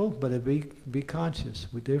careful, but be conscious.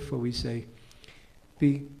 Therefore we say,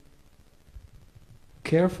 be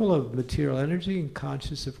careful of material energy and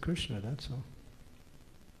conscious of Krishna, that's all.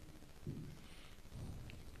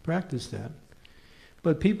 Practice that.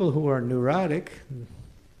 But people who are neurotic,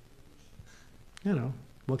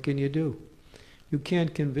 what can you do? You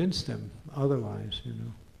can't convince them otherwise,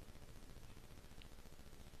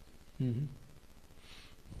 Mm-hmm.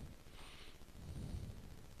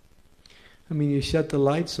 I mean, you shut the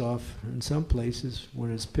lights off in some places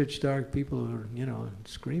when it's pitch dark. People are,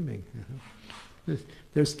 screaming.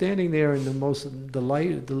 They're standing there in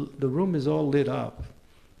the room is all lit up,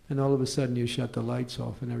 and all of a sudden you shut the lights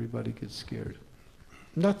off, and everybody gets scared.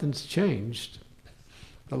 Nothing's changed.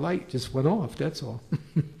 The light just went off. That's all.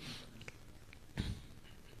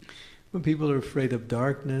 When people are afraid of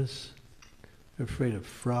darkness, they're afraid of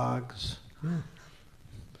frogs. Yeah.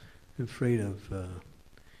 They're afraid of.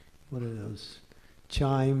 What are those?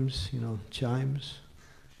 Chimes, chimes.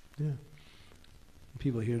 Yeah.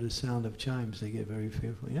 People hear the sound of chimes, they get very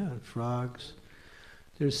fearful. Yeah, frogs.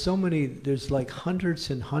 There's like hundreds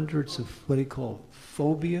and hundreds of what they call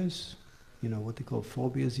phobias. What they call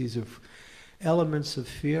phobias. These are elements of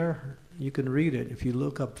fear. You can read it. If you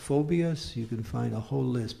look up phobias, you can find a whole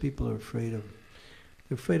list. People are afraid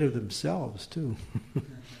of themselves too.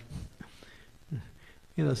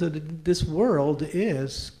 So this world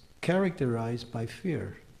is characterized by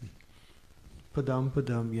fear. Padam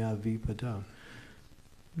padam ya vipadam.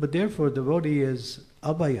 But therefore, devotee is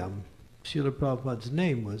abhayam. Srila Prabhupada's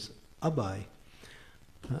name was Abhay.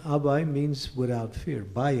 Abhay means without fear.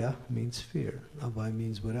 Bhaya means fear. Abhay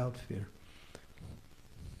means without fear.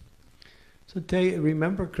 So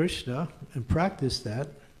remember Krishna and practice that.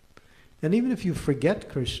 And even if you forget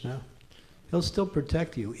Krishna, he'll still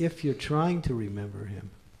protect you if you're trying to remember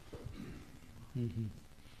him. Mm-hmm.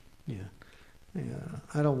 Yeah.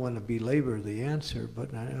 I don't want to belabor the answer,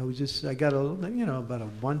 but I got about a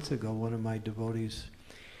month ago, one of my devotees,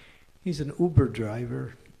 he's an Uber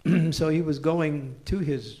driver, so he was going to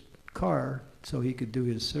his car so he could do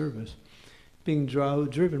his service, being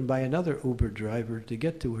driven by another Uber driver to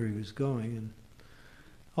get to where he was going, and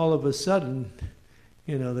all of a sudden,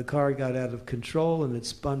 the car got out of control and it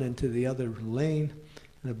spun into the other lane,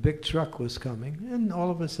 and a big truck was coming, and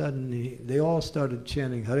all of a sudden they all started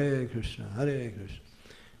chanting Hare Krishna, Hare Krishna.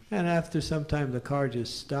 And after some time the car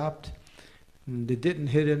just stopped, and they didn't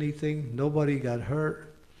hit anything, nobody got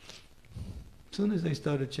hurt. As soon as they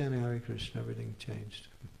started chanting Hare Krishna, everything changed.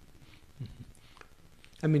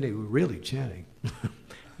 I mean, they were really chanting.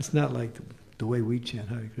 It's not like the way we chant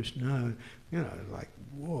Hare Krishna, like,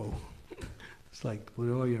 whoa. It's like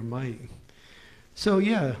with all your might. So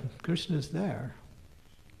yeah, Krishna's there.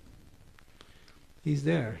 He's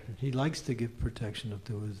there. He likes to give protection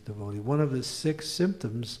to his devotee. One of the 6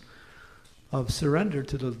 symptoms of surrender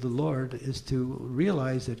to the Lord is to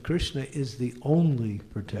realize that Krishna is the only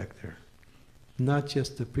protector, not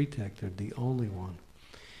just the protector, the only one.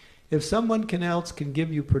 If someone else can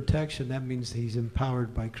give you protection, that means he's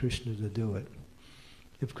empowered by Krishna to do it.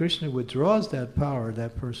 If Krishna withdraws that power,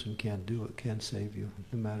 that person can't do it, can't save you,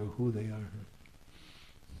 no matter who they are.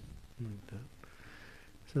 Like that.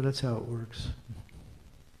 So that's how it works.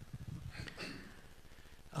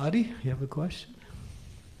 Adi, you have a question?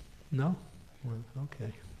 No? Well,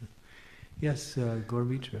 okay. Yes,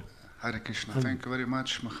 Gormitra. Hare Krishna. Thank you very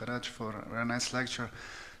much, Maharaj, for a very nice lecture.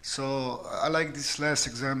 So I like this last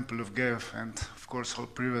example you gave, and of course all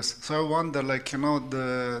previous. So I wonder,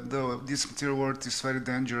 this material world is very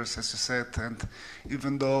dangerous, as you said, and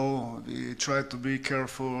even though we try to be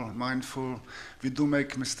careful, mindful, we do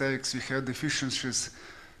make mistakes, we have deficiencies.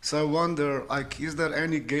 So I wonder, is there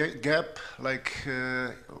any gap,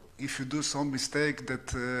 if you do some mistake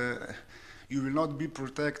that you will not be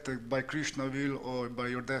protected by Krishna will or by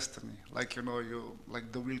your destiny?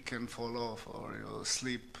 The wheel can fall off, or you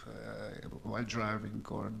sleep while driving,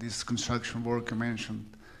 or this construction work you mentioned.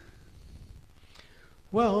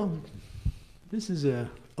 Well, this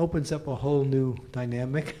opens up a whole new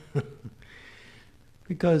dynamic.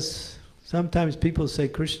 Because sometimes people say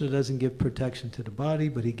Krishna doesn't give protection to the body,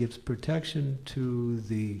 but he gives protection to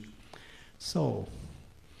the soul.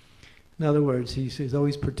 In other words, he's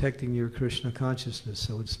always protecting your Krishna consciousness,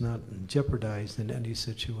 so it's not jeopardized in any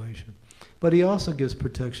situation. But he also gives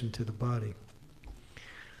protection to the body.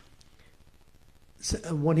 So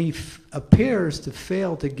when he appears to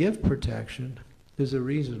fail to give protection, There's a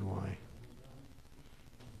reason why.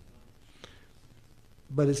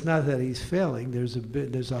 But it's not that he's failing.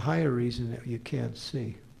 There's a higher reason that you can't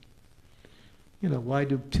see. You know, why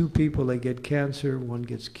do two people, they get cancer, one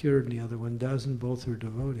gets cured and the other one doesn't? Both are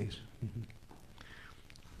devotees.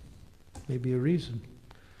 Maybe a reason.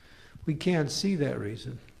 We can't see that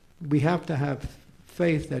reason. We have to have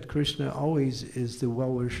faith that Krishna always is the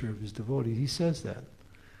well-wisher of his devotees. He says that.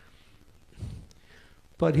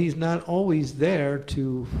 But he's not always there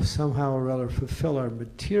to somehow or other fulfill our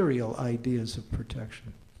material ideas of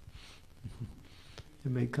protection.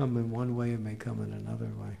 It may come in one way, it may come in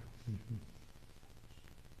another way.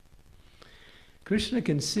 Krishna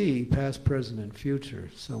can see past, present, and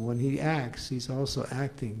future. So when he acts, he's also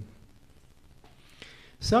acting.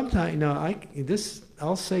 Sometimes,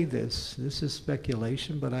 I'll say this is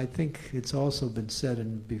speculation, but I think it's also been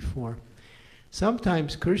said before.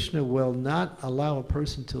 Sometimes Krishna will not allow a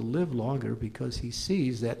person to live longer because he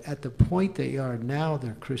sees that at the point they are now,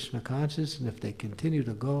 they're Krishna conscious, and if they continue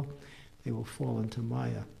to go, they will fall into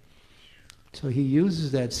Maya. So he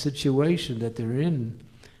uses that situation that they're in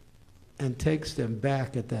and takes them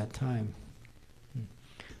back at that time,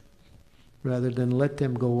 rather than let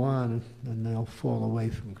them go on and they'll fall away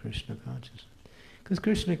from Krishna consciousness. Because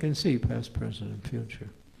Krishna can see past, present, and future.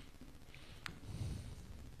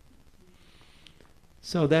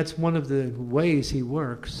 So that's one of the ways he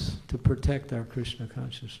works to protect our Krishna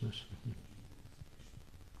consciousness.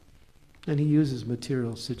 And he uses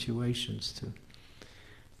material situations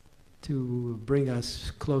to bring us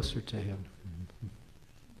closer to him.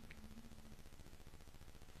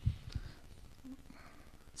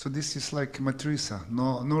 So this is like matrisa,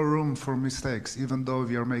 no room for mistakes, even though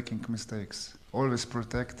we are making mistakes. Always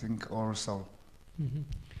protecting our soul.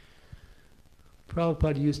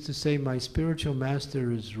 Prabhupada used to say, my spiritual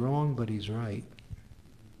master is wrong, but he's right.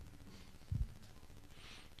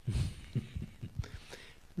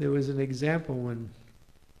 There was an example when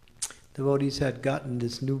devotees had gotten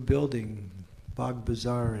this new building, Bagh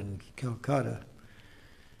Bazaar in Calcutta.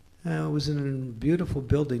 It was a beautiful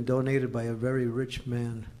building donated by a very rich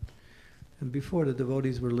man. And before, the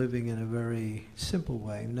devotees were living in a very simple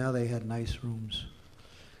way. Now they had nice rooms.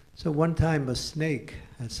 So one time a snake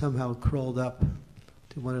had somehow crawled up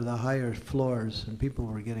to one of the higher floors, and people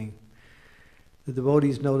were the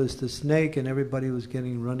devotees noticed the snake, and everybody was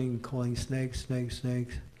running, calling snakes, snakes,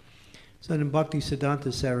 snakes. So then Bhakti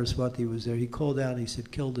Siddhanta Saraswati was there. He called out and he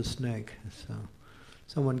said, kill the snake. So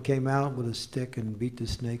someone came out with a stick and beat the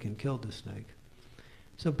snake and killed the snake.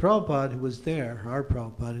 So Prabhupada was there, our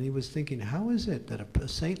Prabhupada, and he was thinking, how is it that a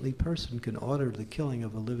saintly person can order the killing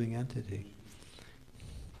of a living entity?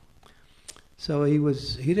 So he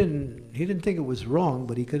didn't think it was wrong,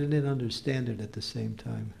 but he didn't understand it at the same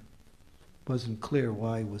time. It wasn't clear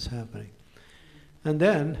why it was happening. And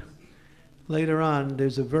then, later on,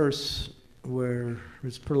 there's a verse where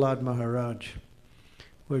it's Prahlad Maharaj,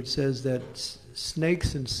 where it says that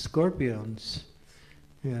snakes and scorpions,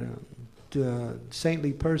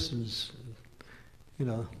 saintly persons,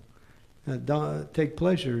 take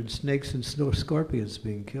pleasure in snakes and scorpions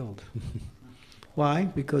being killed. Why?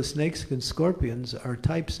 Because snakes and scorpions are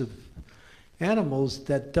types of animals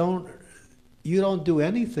that you don't do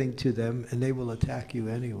anything to them and they will attack you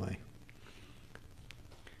anyway.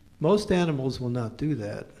 Most animals will not do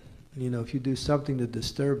that. If you do something to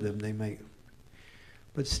disturb them, they may.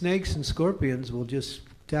 But snakes and scorpions will just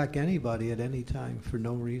attack anybody at any time for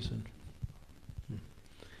no reason.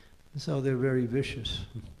 So they're very vicious.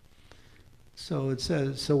 So it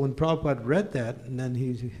says, so when Prabhupada read that, and then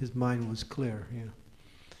his mind was clear,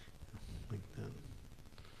 like that.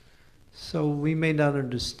 So we may not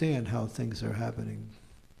understand how things are happening.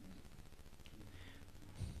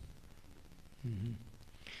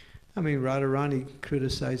 I mean, Radharani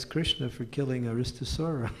criticized Krishna for killing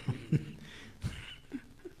Aristasura.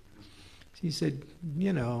 She said,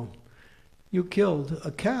 you killed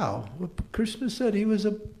a cow. Well, Krishna said he was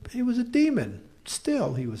a demon.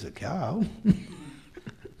 Still, he was a cow.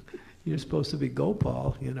 You're supposed to be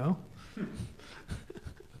Gopal,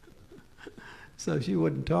 So she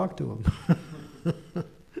wouldn't talk to him.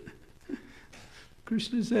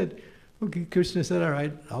 Krishna said, all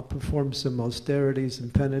right, I'll perform some austerities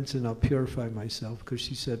and penance and I'll purify myself. Because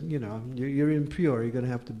she said, you're impure, you're going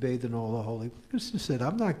to have to bathe in all the holy places. Krishna said,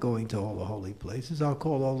 I'm not going to all the holy places, I'll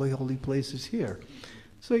call all the holy places here.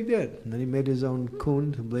 So he did. And then he made his own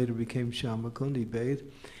kund, who later became Shama Kund. He bathed.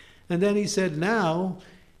 And then he said, now,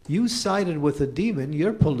 you sided with a demon,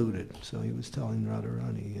 you're polluted. So he was telling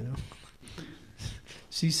Radharani,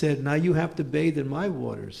 She said, now you have to bathe in my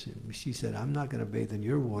waters. And she said, I'm not going to bathe in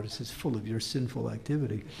your waters. It's full of your sinful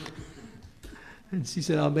activity. And she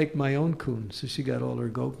said, I'll make my own kun. So she got all her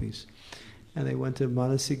gopis. And they went to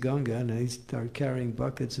Manasi Ganga and they started carrying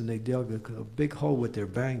buckets and they dug a big hole with their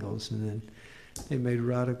bangles and then they made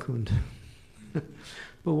Radha Kund.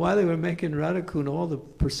 But while they were making Radha Kund, all the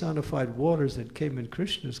personified waters that came in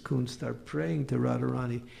Krishna's Kund started praying to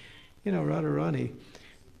Radharani. You know, Radharani,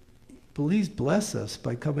 please bless us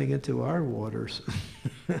by coming into our waters.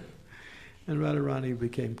 And Radharani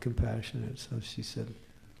became compassionate, so she said,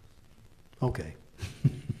 okay.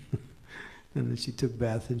 And then she took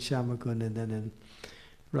bath in Shamakund and then in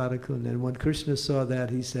Radhakund. And when Krishna saw that,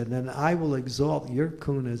 he said, then I will exalt your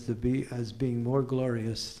Kund as being more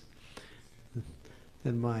glorious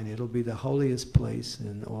than mine. It'll be the holiest place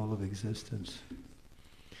in all of existence.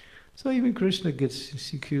 So even Krishna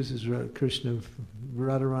accuses Krishna,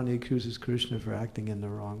 Radharani accuses Krishna for acting in the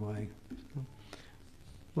wrong way. So,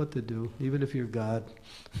 what to do, even if you're God.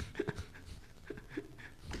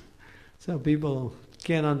 So people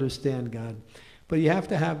can't understand God. But you have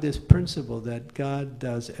to have this principle that God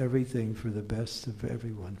does everything for the best of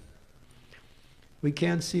everyone. We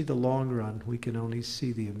can't see the long run, we can only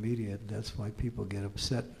see the immediate. That's why people get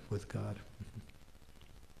upset with God.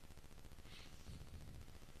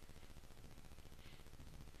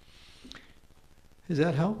 Does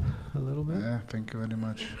that help a little bit? Yeah, thank you very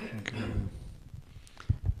much. Thank you.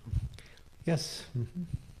 Yes. Mm-hmm.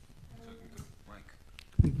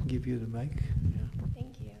 We can give you the mic. Yeah.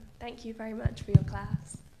 Thank you. Thank you very much for your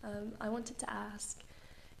class. I wanted to ask,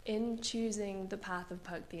 in choosing the path of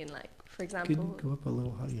bhakti, and like, for example, Can you go up a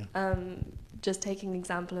little higher? Just taking an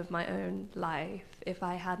example of my own life, if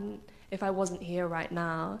I wasn't here right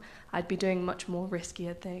now, I'd be doing much more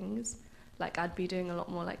riskier things. Like I'd be doing a lot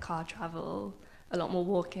more like car travel, a lot more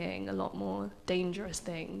walking, a lot more dangerous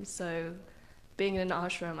things. So being in an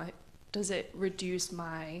ashram, does it reduce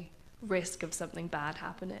my risk of something bad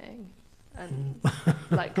happening? And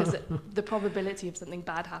like, because the probability of something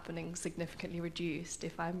bad happening significantly reduced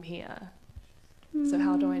if I'm here. So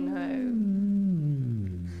how do I know?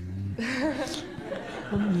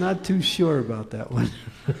 I'm not too sure about that one.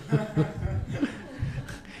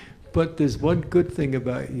 But there's one good thing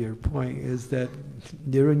about your point is that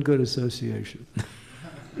you're in good association.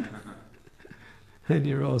 And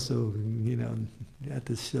you're also, you know, at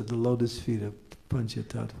the lotus feet of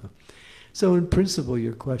Panchatattva. So in principle,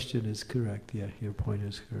 your question is correct. Yeah, your point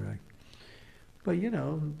is correct. But, you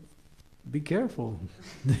know, be careful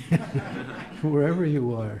wherever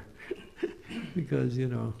you are. Because, you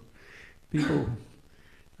know, people,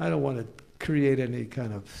 I don't want to create any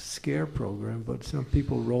kind of scare program, but some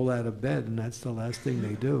people roll out of bed and that's the last thing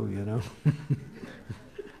they do, you know.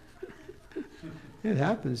 It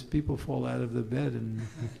happens. People fall out of the bed and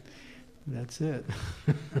that's it.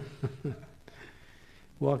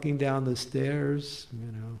 Walking down the stairs,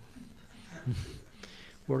 you know.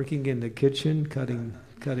 Working in the kitchen, cutting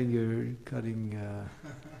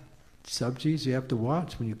sabjis. You have to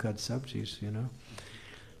watch when you cut sabjis, you know.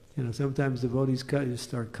 You know, sometimes devotees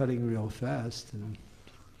start cutting real fast. And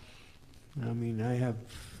I mean, I have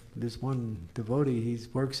this one devotee, he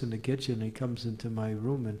works in the kitchen, he comes into my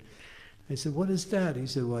room and I said, what is that? He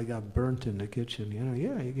said, well, I got burnt in the kitchen. You know,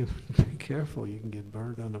 yeah, you can be careful, you can get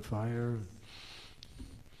burnt on the fire.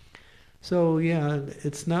 So yeah,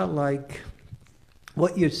 it's not like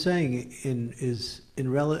what you're saying is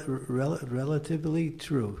relatively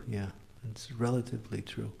true. Yeah, it's relatively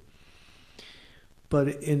true. But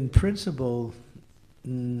in principle,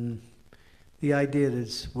 the idea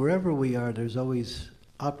is wherever we are, there's always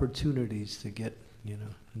opportunities to get, you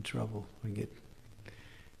know, in trouble or get,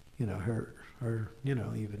 you know, hurt or, you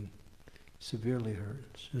know, even severely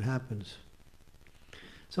hurt. It happens.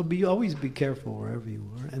 So always be careful wherever you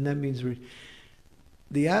are. And that means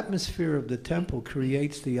the atmosphere of the temple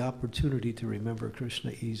creates the opportunity to remember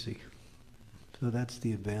Krishna easy. So that's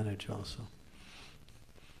the advantage also.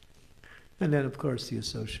 And then, of course, the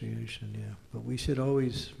association, yeah. But we should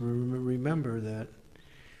always remember that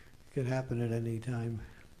it could happen at any time.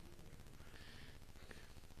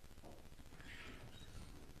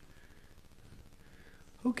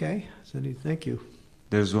 Okay, thank you.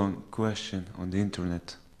 There's one question on the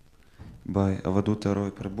internet by Avaduta Roy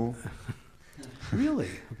Prabhu. Really?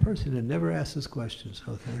 A person that never asks this question,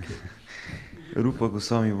 so thank you. Rupa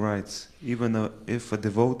Goswami writes, even if a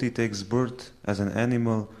devotee takes birth as an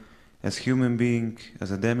animal, as human being, as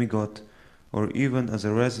a demigod, or even as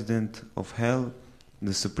a resident of hell,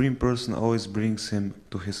 the Supreme Person always brings him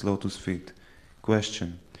to his lotus feet.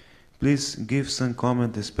 Question. Please give some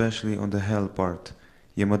comment especially on the hell part.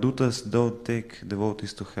 Yamadutas don't take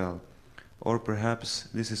devotees to hell. Or perhaps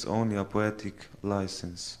this is only a poetic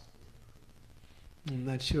license. I'm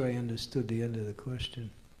not sure I understood the end of the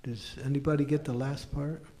question. Does anybody get the last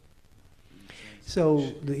part?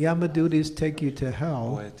 So the Yamadutas take you to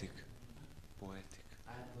hell. Poetic.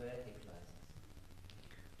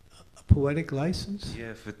 A poetic license?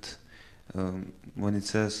 Yeah, if it, when it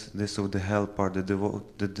says this of the hell part, the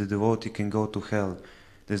devotee can go to hell,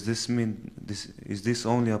 does this mean, is this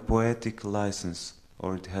only a poetic license,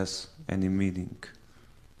 or it has any meaning?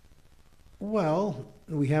 Well,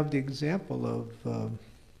 we have the example of,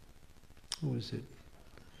 who was it?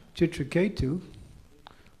 Chitraketu,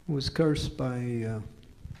 who was cursed by,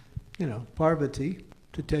 Parvati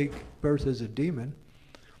to take birth as a demon.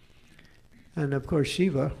 And of course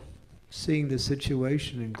Shiva, seeing the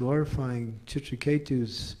situation and glorifying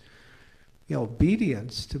Chitraketu's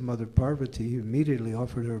obedience to Mother Parvati, he immediately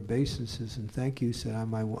offered her obeisances and thank you, said,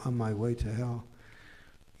 I'm on my way to hell.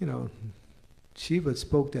 Shiva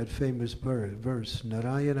spoke that famous verse,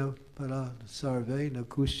 Narayana para sarve na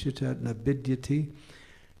kushchitat na bidyati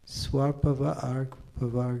swarpava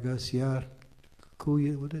arpavargasya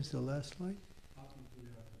kuya, what is the last line?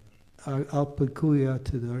 Alpakuya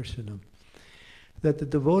tadarshanam. That the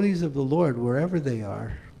devotees of the Lord, wherever they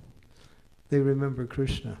are, they remember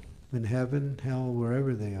Krishna. In heaven, hell,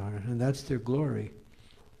 wherever they are, and that's their glory.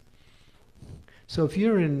 So if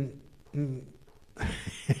you're in I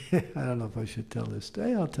don't know if I should tell this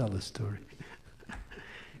story. I'll tell the story.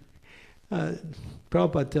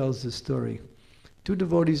 Prabhupada tells the story. Two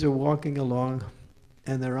devotees are walking along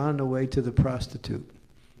and they're on the way to the prostitute.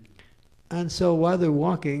 And so while they're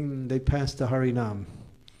walking, they pass the Harinam.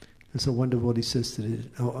 And so one devotee says to the,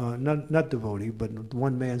 not devotee, but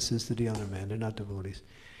one man says to the other man, they're not devotees.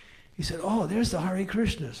 He said, oh, there's the Hare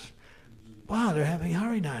Krishnas. Wow, they're having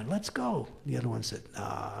Harinam, let's go. The other one said, no,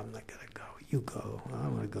 I'm not going to go. You go. I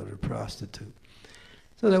want to go to the prostitute.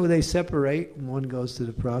 So that when they separate, one goes to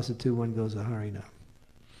the prostitute, one goes to Harinam.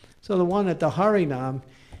 So the one at the Harinam,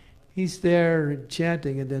 he's there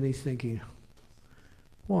chanting, and then he's thinking,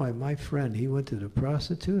 boy, my friend, he went to the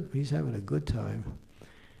prostitute, he's having a good time.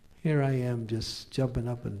 Here I am just jumping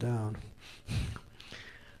up and down.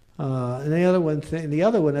 And the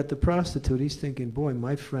other one at the prostitute, he's thinking, boy,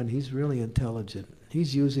 my friend, he's really intelligent.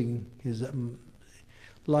 He's using his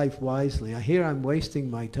life wisely. Here I'm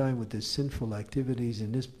wasting my time with these sinful activities,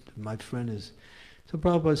 and this, my friend is... So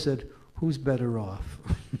Prabhupada said, who's better off?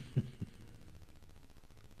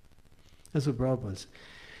 That's what Prabhupada said.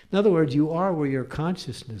 In other words, you are where your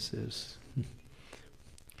consciousness is.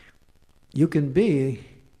 You can be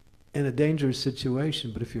in a dangerous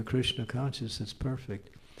situation, but if you're Krishna conscious, it's perfect.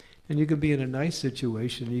 And you can be in a nice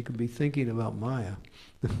situation, and you can be thinking about Maya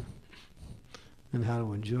and how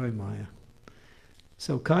to enjoy Maya.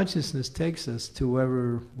 So consciousness takes us to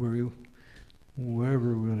wherever we're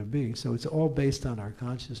going to be. So it's all based on our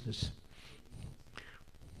consciousness.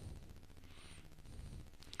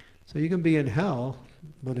 So you can be in hell,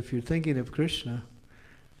 but if you're thinking of Krishna,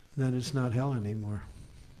 then it's not hell anymore.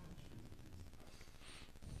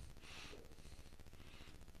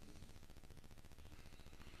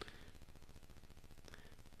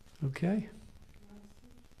 Okay?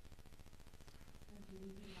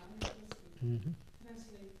 Mm-hmm.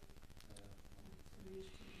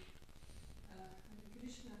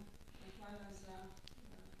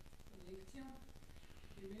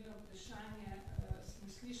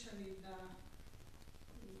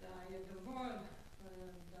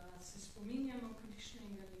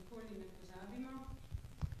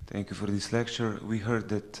 Thank you for this lecture. We heard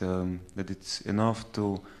that that it's enough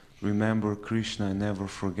to remember Krishna and never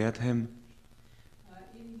forget him.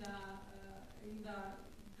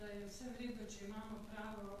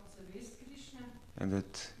 And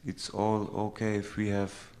that it's all okay if we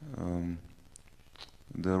have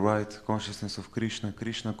the right consciousness of Krishna,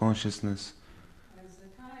 Krishna consciousness.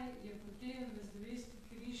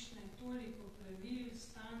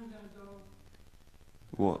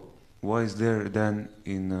 Why is there then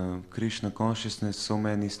in Krishna consciousness so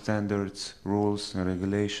many standards, rules and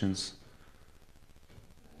regulations?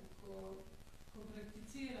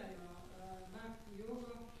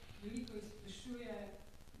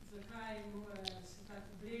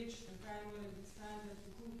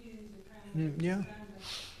 Yeah.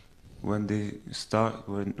 When they start,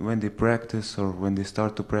 when they practice, or when they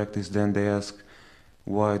start to practice, then they ask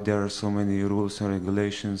why there are so many rules and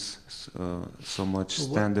regulations, so much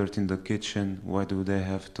standard in the kitchen. Why do they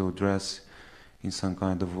have to dress in some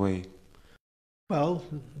kind of way? Well,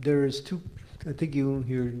 there's two. I think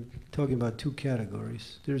you're talking about two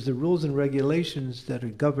categories. There's the rules and regulations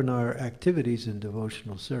that govern our activities in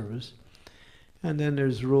devotional service. And then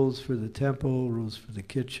there's rules for the temple, rules for the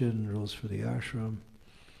kitchen, rules for the ashram.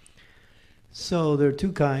 So there are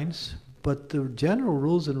two kinds, but the general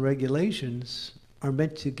rules and regulations are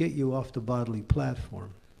meant to get you off the bodily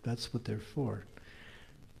platform. That's what they're for.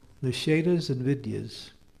 Nishedas and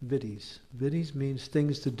vidyas. Vidis. Vidis means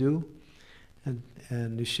things to do, and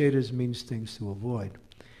nishedas means things to avoid.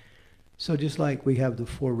 So just like we have the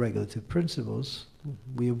four regulative principles,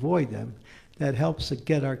 we avoid them. That helps to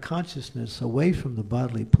get our consciousness away from the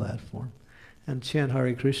bodily platform. And chant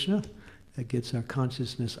Hare Krishna, that gets our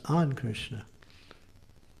consciousness on Krishna.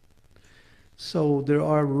 So there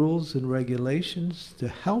are rules and regulations to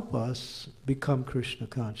help us become Krishna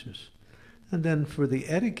conscious. And then for the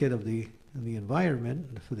etiquette of the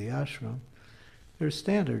environment, for the ashram, there's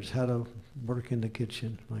standards how to work in the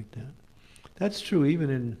kitchen like that. That's true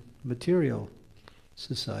even in material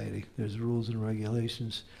society. There's rules and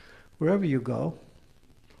regulations. Wherever you go,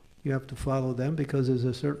 you have to follow them because there's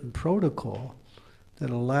a certain protocol that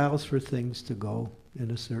allows for things to go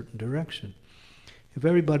in a certain direction. If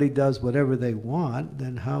everybody does whatever they want,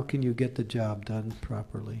 then how can you get the job done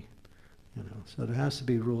properly? You know, so there has to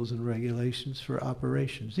be rules and regulations for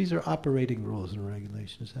operations. These are operating rules and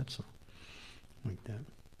regulations, that's all. Like that.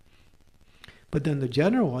 But then the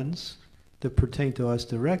general ones that pertain to us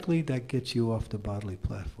directly, that gets you off the bodily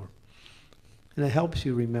platform. And it helps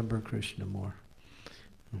you remember Krishna more.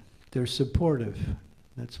 They're supportive.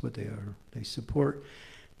 That's what they are. They support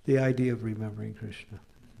the idea of remembering Krishna.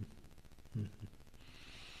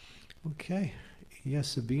 Okay. Yes,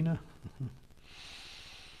 Sabina?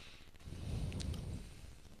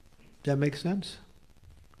 That makes sense?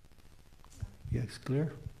 Yes,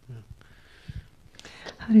 clear? Yeah.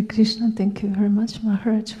 Hare Krishna, thank you very much,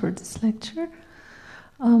 Maharaj, for this lecture.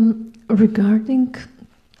 Regarding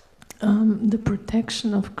the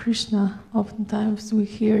protection of Krishna, oftentimes we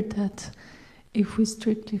hear that if we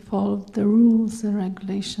strictly follow the rules and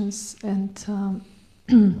regulations, and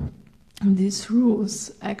these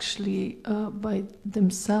rules actually by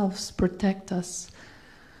themselves protect us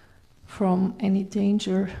from any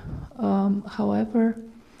danger. However,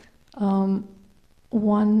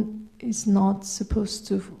 one is not supposed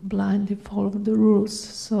to blindly follow the rules.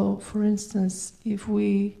 So, for instance, if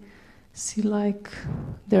we see like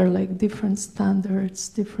there are like different standards,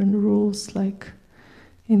 different rules, like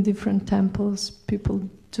in different temples, people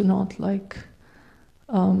do not like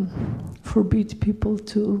forbid people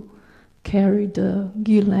to carry the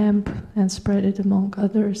ghee lamp and spread it among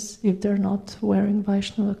others if they're not wearing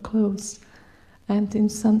Vaishnava clothes. And in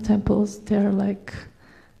some temples they're like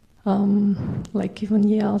even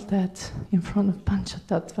yelled at in front of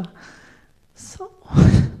Panchatattva. So,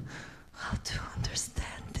 how to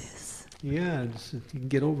understand this? Yeah, you can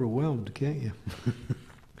get overwhelmed, can't you?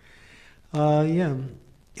 Yeah,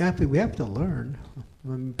 we have to learn. I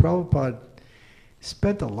mean, Prabhupada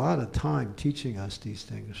spent a lot of time teaching us these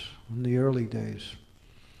things in the early days.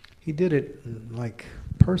 He did it like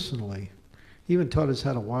personally. He even taught us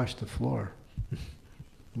how to wash the floor.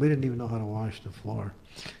 We didn't even know how to wash the floor.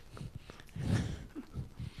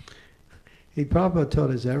 Prabhupada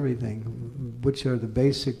taught us everything, which are the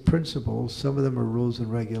basic principles. Some of them are rules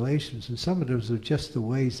and regulations, and some of those are just the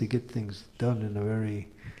ways to get things done in a very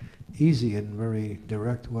easy and very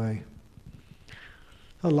direct way.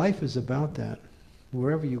 Well, life is about that.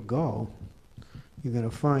 Wherever you go, you're going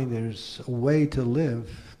to find there's a way to live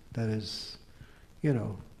that is,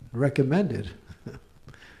 recommended.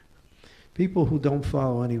 People who don't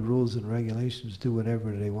follow any rules and regulations, do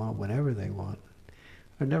whatever they want, whenever they want,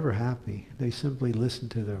 are never happy. They simply listen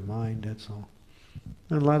to their mind, that's all.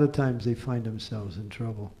 And a lot of times they find themselves in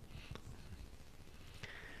trouble.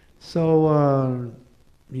 So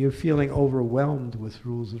you're feeling overwhelmed with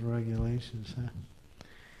rules and regulations,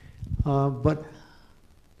 huh? But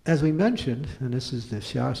as we mentioned, and this is the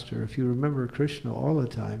Shastra, if you remember Krishna all the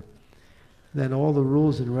time, then all the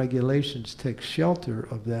rules and regulations take shelter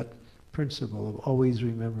of that principle of always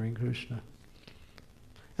remembering Krishna.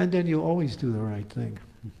 And then you always do the right thing.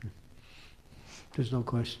 There's no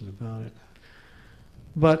question about it.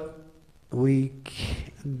 But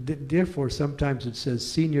therefore sometimes it says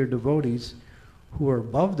senior devotees who are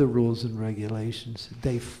above the rules and regulations,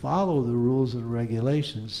 they follow the rules and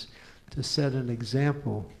regulations to set an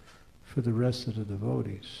example for the rest of the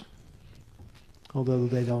devotees. Although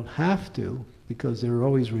they don't have to, because they're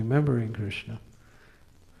always remembering Krishna.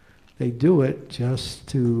 They do it just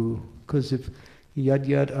to, because if yad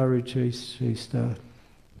yad arichesesta,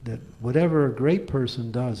 that whatever a great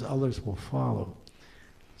person does, others will follow.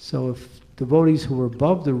 So if devotees who are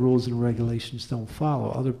above the rules and regulations don't follow,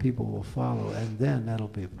 other people will follow, and then that'll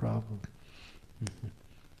be a problem.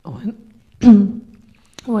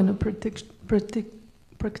 When a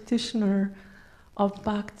practitioner of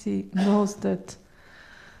bhakti knows that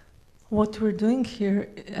what we're doing here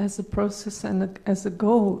as a process and as a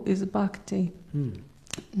goal is bhakti,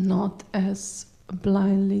 not as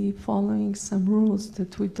blindly following some rules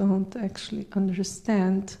that we don't actually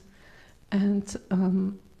understand, and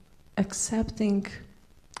accepting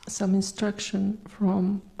some instruction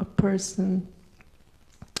from a person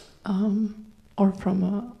or from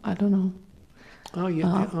a, I don't know. Oh,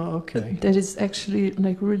 yeah. Okay. That is actually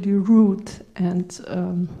like really rude, and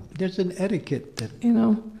there's an etiquette that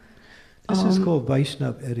This is called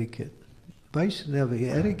Vaishnava etiquette. Vaishnava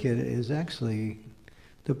etiquette is actually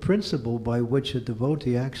the principle by which a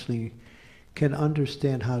devotee actually can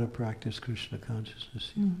understand how to practice Krishna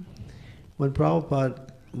consciousness. When Prabhupada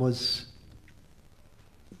was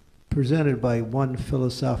presented by one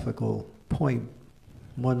philosophical point,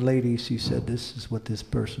 one lady, she said, this is what this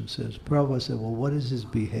person says. Prabhupada said, well, what is his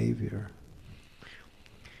behavior?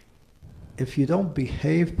 If you don't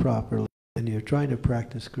behave properly and you're trying to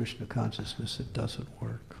practice Krishna consciousness, it doesn't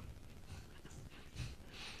work.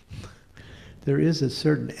 There is a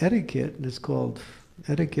certain etiquette, and it's called,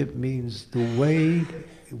 etiquette means the way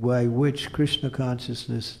by which Krishna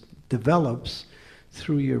consciousness develops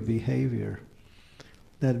through your behavior.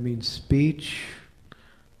 That means speech,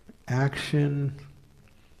 action,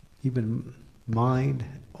 even mind.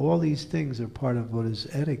 All these things are part of what is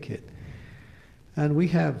etiquette. And we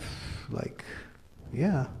have,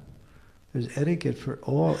 there's etiquette for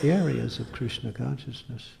all areas of Krishna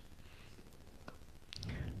consciousness.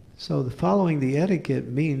 So following the etiquette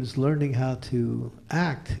means learning how to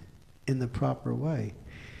act in the proper way.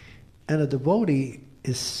 And a devotee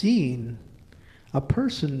is seen, a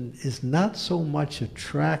person is not so much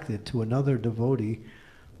attracted to another devotee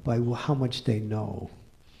by how much they know.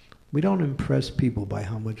 We don't impress people by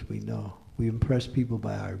how much we know. We impress people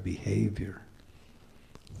by our behavior.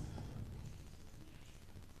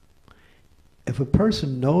 If a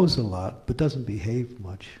person knows a lot but doesn't behave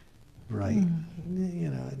much, right?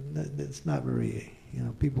 It's not very,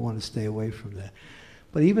 people want to stay away from that.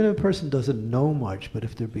 But even if a person doesn't know much, but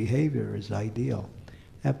if their behavior is ideal,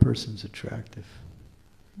 that person's attractive.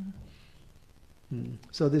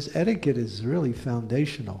 So this etiquette is really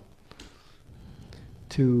foundational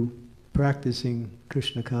to practicing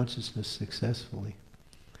Krishna consciousness successfully.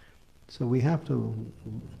 So we have to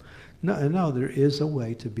know there is a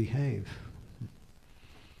way to behave.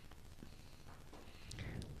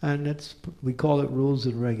 And we call it rules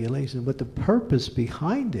and regulations, but the purpose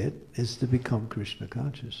behind it is to become Krishna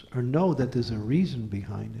conscious, or know that there's a reason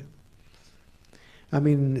behind it. I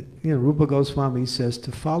mean, Rupa Goswami says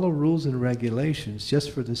to follow rules and regulations just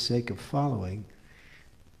for the sake of following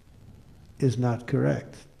is not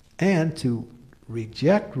correct. And to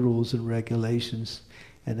reject rules and regulations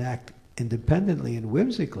and act independently and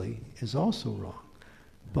whimsically is also wrong.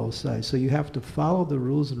 Both sides. So you have to follow the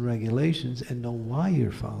rules and regulations and know why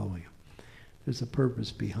you're following them. There's a purpose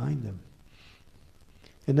behind them.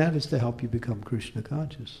 And that is to help you become Krishna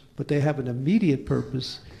conscious. But they have an immediate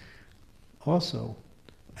purpose also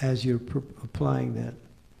as you're applying that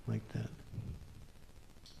like that.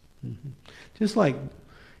 Just like,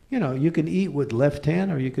 you can eat with left hand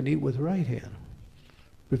or you can eat with right hand.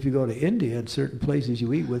 But if you go to India, in certain places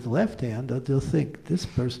you eat with left hand, they'll think this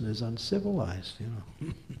person is uncivilized,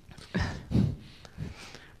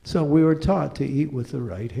 So we were taught to eat with the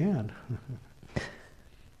right hand.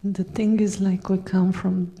 The thing is, we come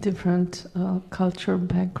from different cultural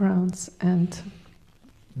backgrounds,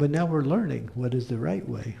 but now we're learning what is the right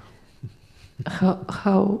way.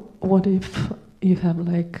 What if you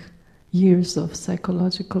have years of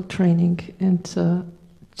psychological training and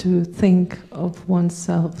to think of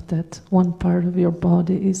oneself that one part of your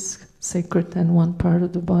body is sacred and one part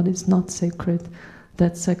of the body is not sacred,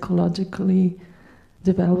 that psychologically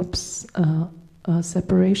develops a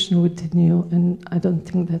separation within you, and I don't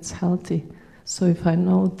think that's healthy. So if I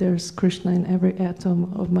know there's Krishna in every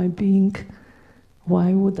atom of my being,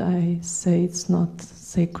 why would I say it's not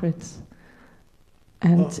sacred?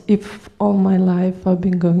 And if all my life I've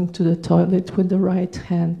been going to the toilet with the right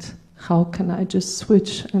hand, how can I just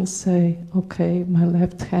switch and say, okay, my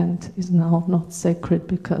left hand is now not sacred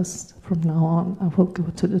because from now on I will go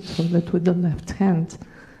to the toilet with the left hand?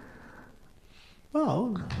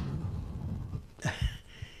 Well,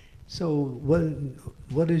 so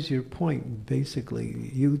what is your point, basically?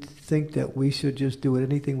 You think that we should just do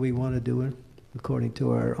anything we want to do according to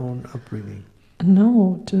our own upbringing?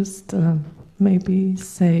 No, just maybe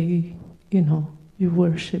say, you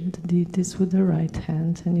worship the deities with the right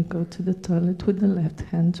hand and you go to the toilet with the left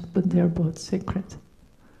hand, but they're both sacred.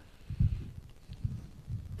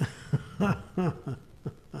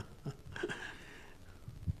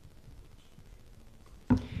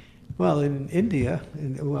 Well, in India,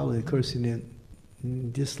 of course,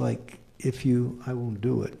 just like if you, I won't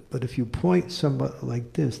do it, but if you point somebody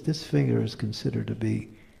like this finger is considered to be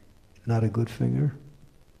not a good finger,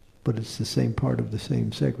 but it's the same part of the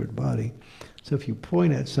same sacred body. So if you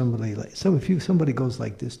point at somebody like, somebody goes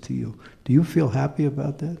like this to you, do you feel happy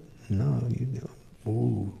about that? No,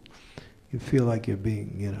 you feel like you're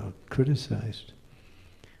being, criticized.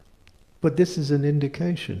 But this is an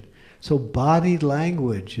indication. So body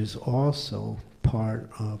language is also part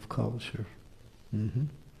of culture. Mm-hmm.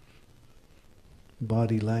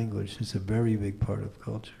 Body language is a very big part of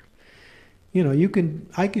culture.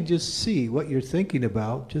 I can just see what you're thinking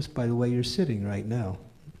about just by the way you're sitting right now.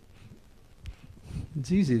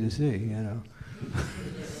 It's easy to see,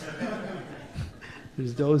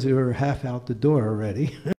 There's those who are half out the door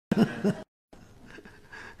already.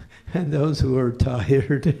 And those who are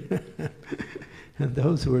tired. And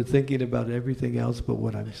those who are thinking about everything else but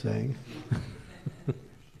what I'm saying.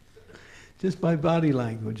 Just by body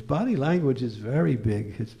language. Body language is very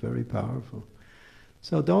big, it's very powerful.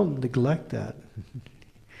 So don't neglect that.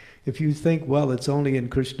 If you think, well, it's only in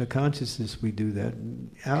Krishna consciousness we do that,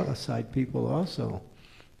 outside people also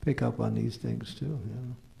pick up on these things too.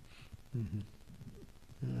 Mm-hmm.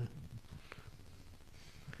 Yeah.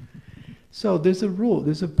 So there's a rule,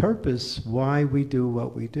 there's a purpose why we do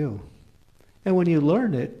what we do. And when you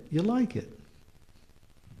learn it, you like it.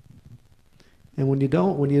 And when you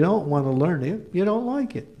don't want to learn it, you don't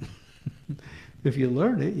like it. If you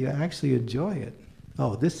learn it, you actually enjoy it.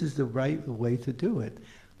 Oh, this is the right way to do it.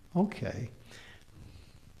 Okay.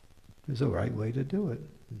 There's a right way to do it.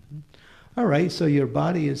 Mm-hmm. All right, so your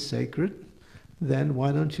body is sacred. Then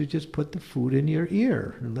why don't you just put the food in your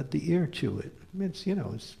ear and let the ear chew it?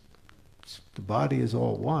 The body is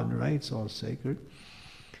all one, right? It's all sacred.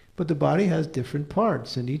 But the body has different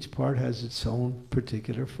parts, and each part has its own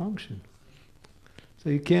particular function. So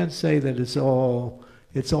you can't say that it's all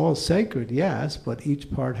sacred, yes, but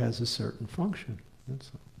each part has a certain function.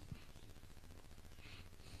 That's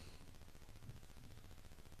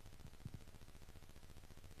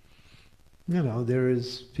all. There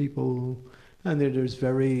is people, and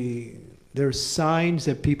there's signs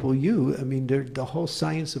that people use. The whole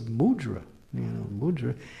science of mudra,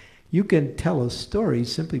 mudra. You can tell a story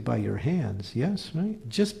simply by your hands, yes, right?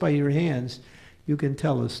 Just by your hands, you can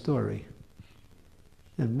tell a story.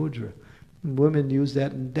 And mudra. Women use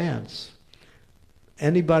that in dance.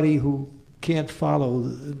 Anybody who can't follow,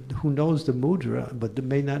 who knows the mudra, but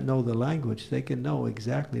may not know the language, they can know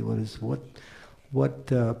exactly what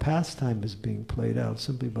pastime is being played out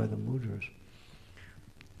simply by the mudras.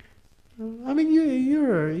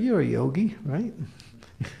 You're a yogi, right?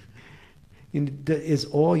 Is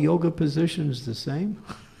all yoga positions the same?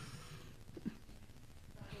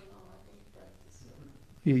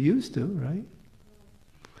 You used to, right?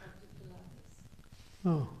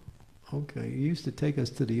 Oh, okay. You used to take us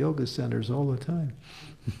to the yoga centers all the time.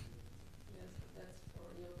 Yes, but that's for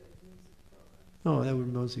yoga music programs. Oh, that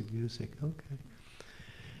was music. Okay.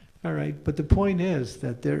 All right, but the point is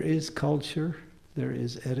that there is culture, there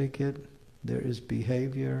is etiquette, there is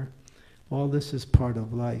behavior. All this is part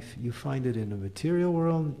of life. You find it in the material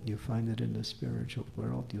world, you find it in the spiritual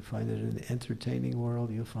world, you find it in the entertaining world,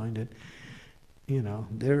 you find it,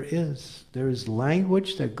 there is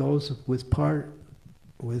language that goes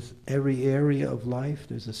with every area of life.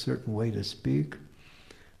 There's a certain way to speak,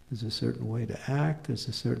 there's a certain way to act, there's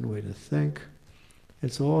a certain way to think.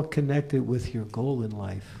 It's all connected with your goal in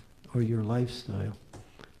life or your lifestyle.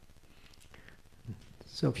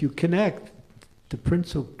 So if you connect the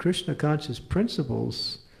Krishna conscious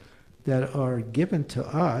principles that are given to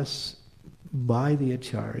us by the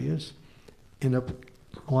acharyas and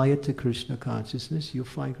apply it to Krishna consciousness, you'll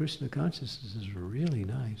find Krishna consciousness is really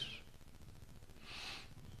nice.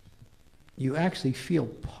 You actually feel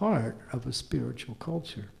part of a spiritual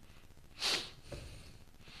culture.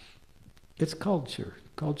 It's culture.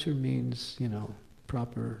 Culture means,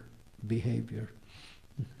 proper behavior.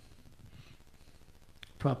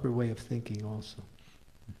 Proper way of thinking also.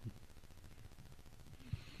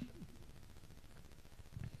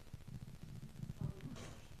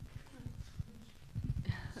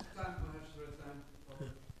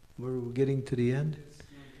 We're getting to the end.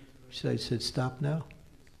 Should I say stop now?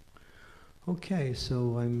 Okay,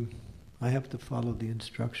 so I have to follow the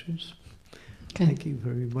instructions. Okay. Thank you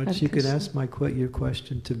very much. You can ask your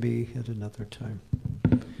question to me at another time.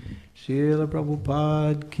 Srila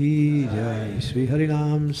Prabhupada ki jai, Sri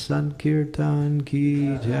Harinam Sankirtan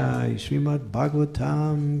ki jai,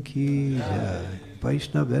 Srimad-Bhagavatam ki jai,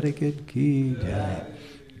 Vaishnava etiquette ki jai.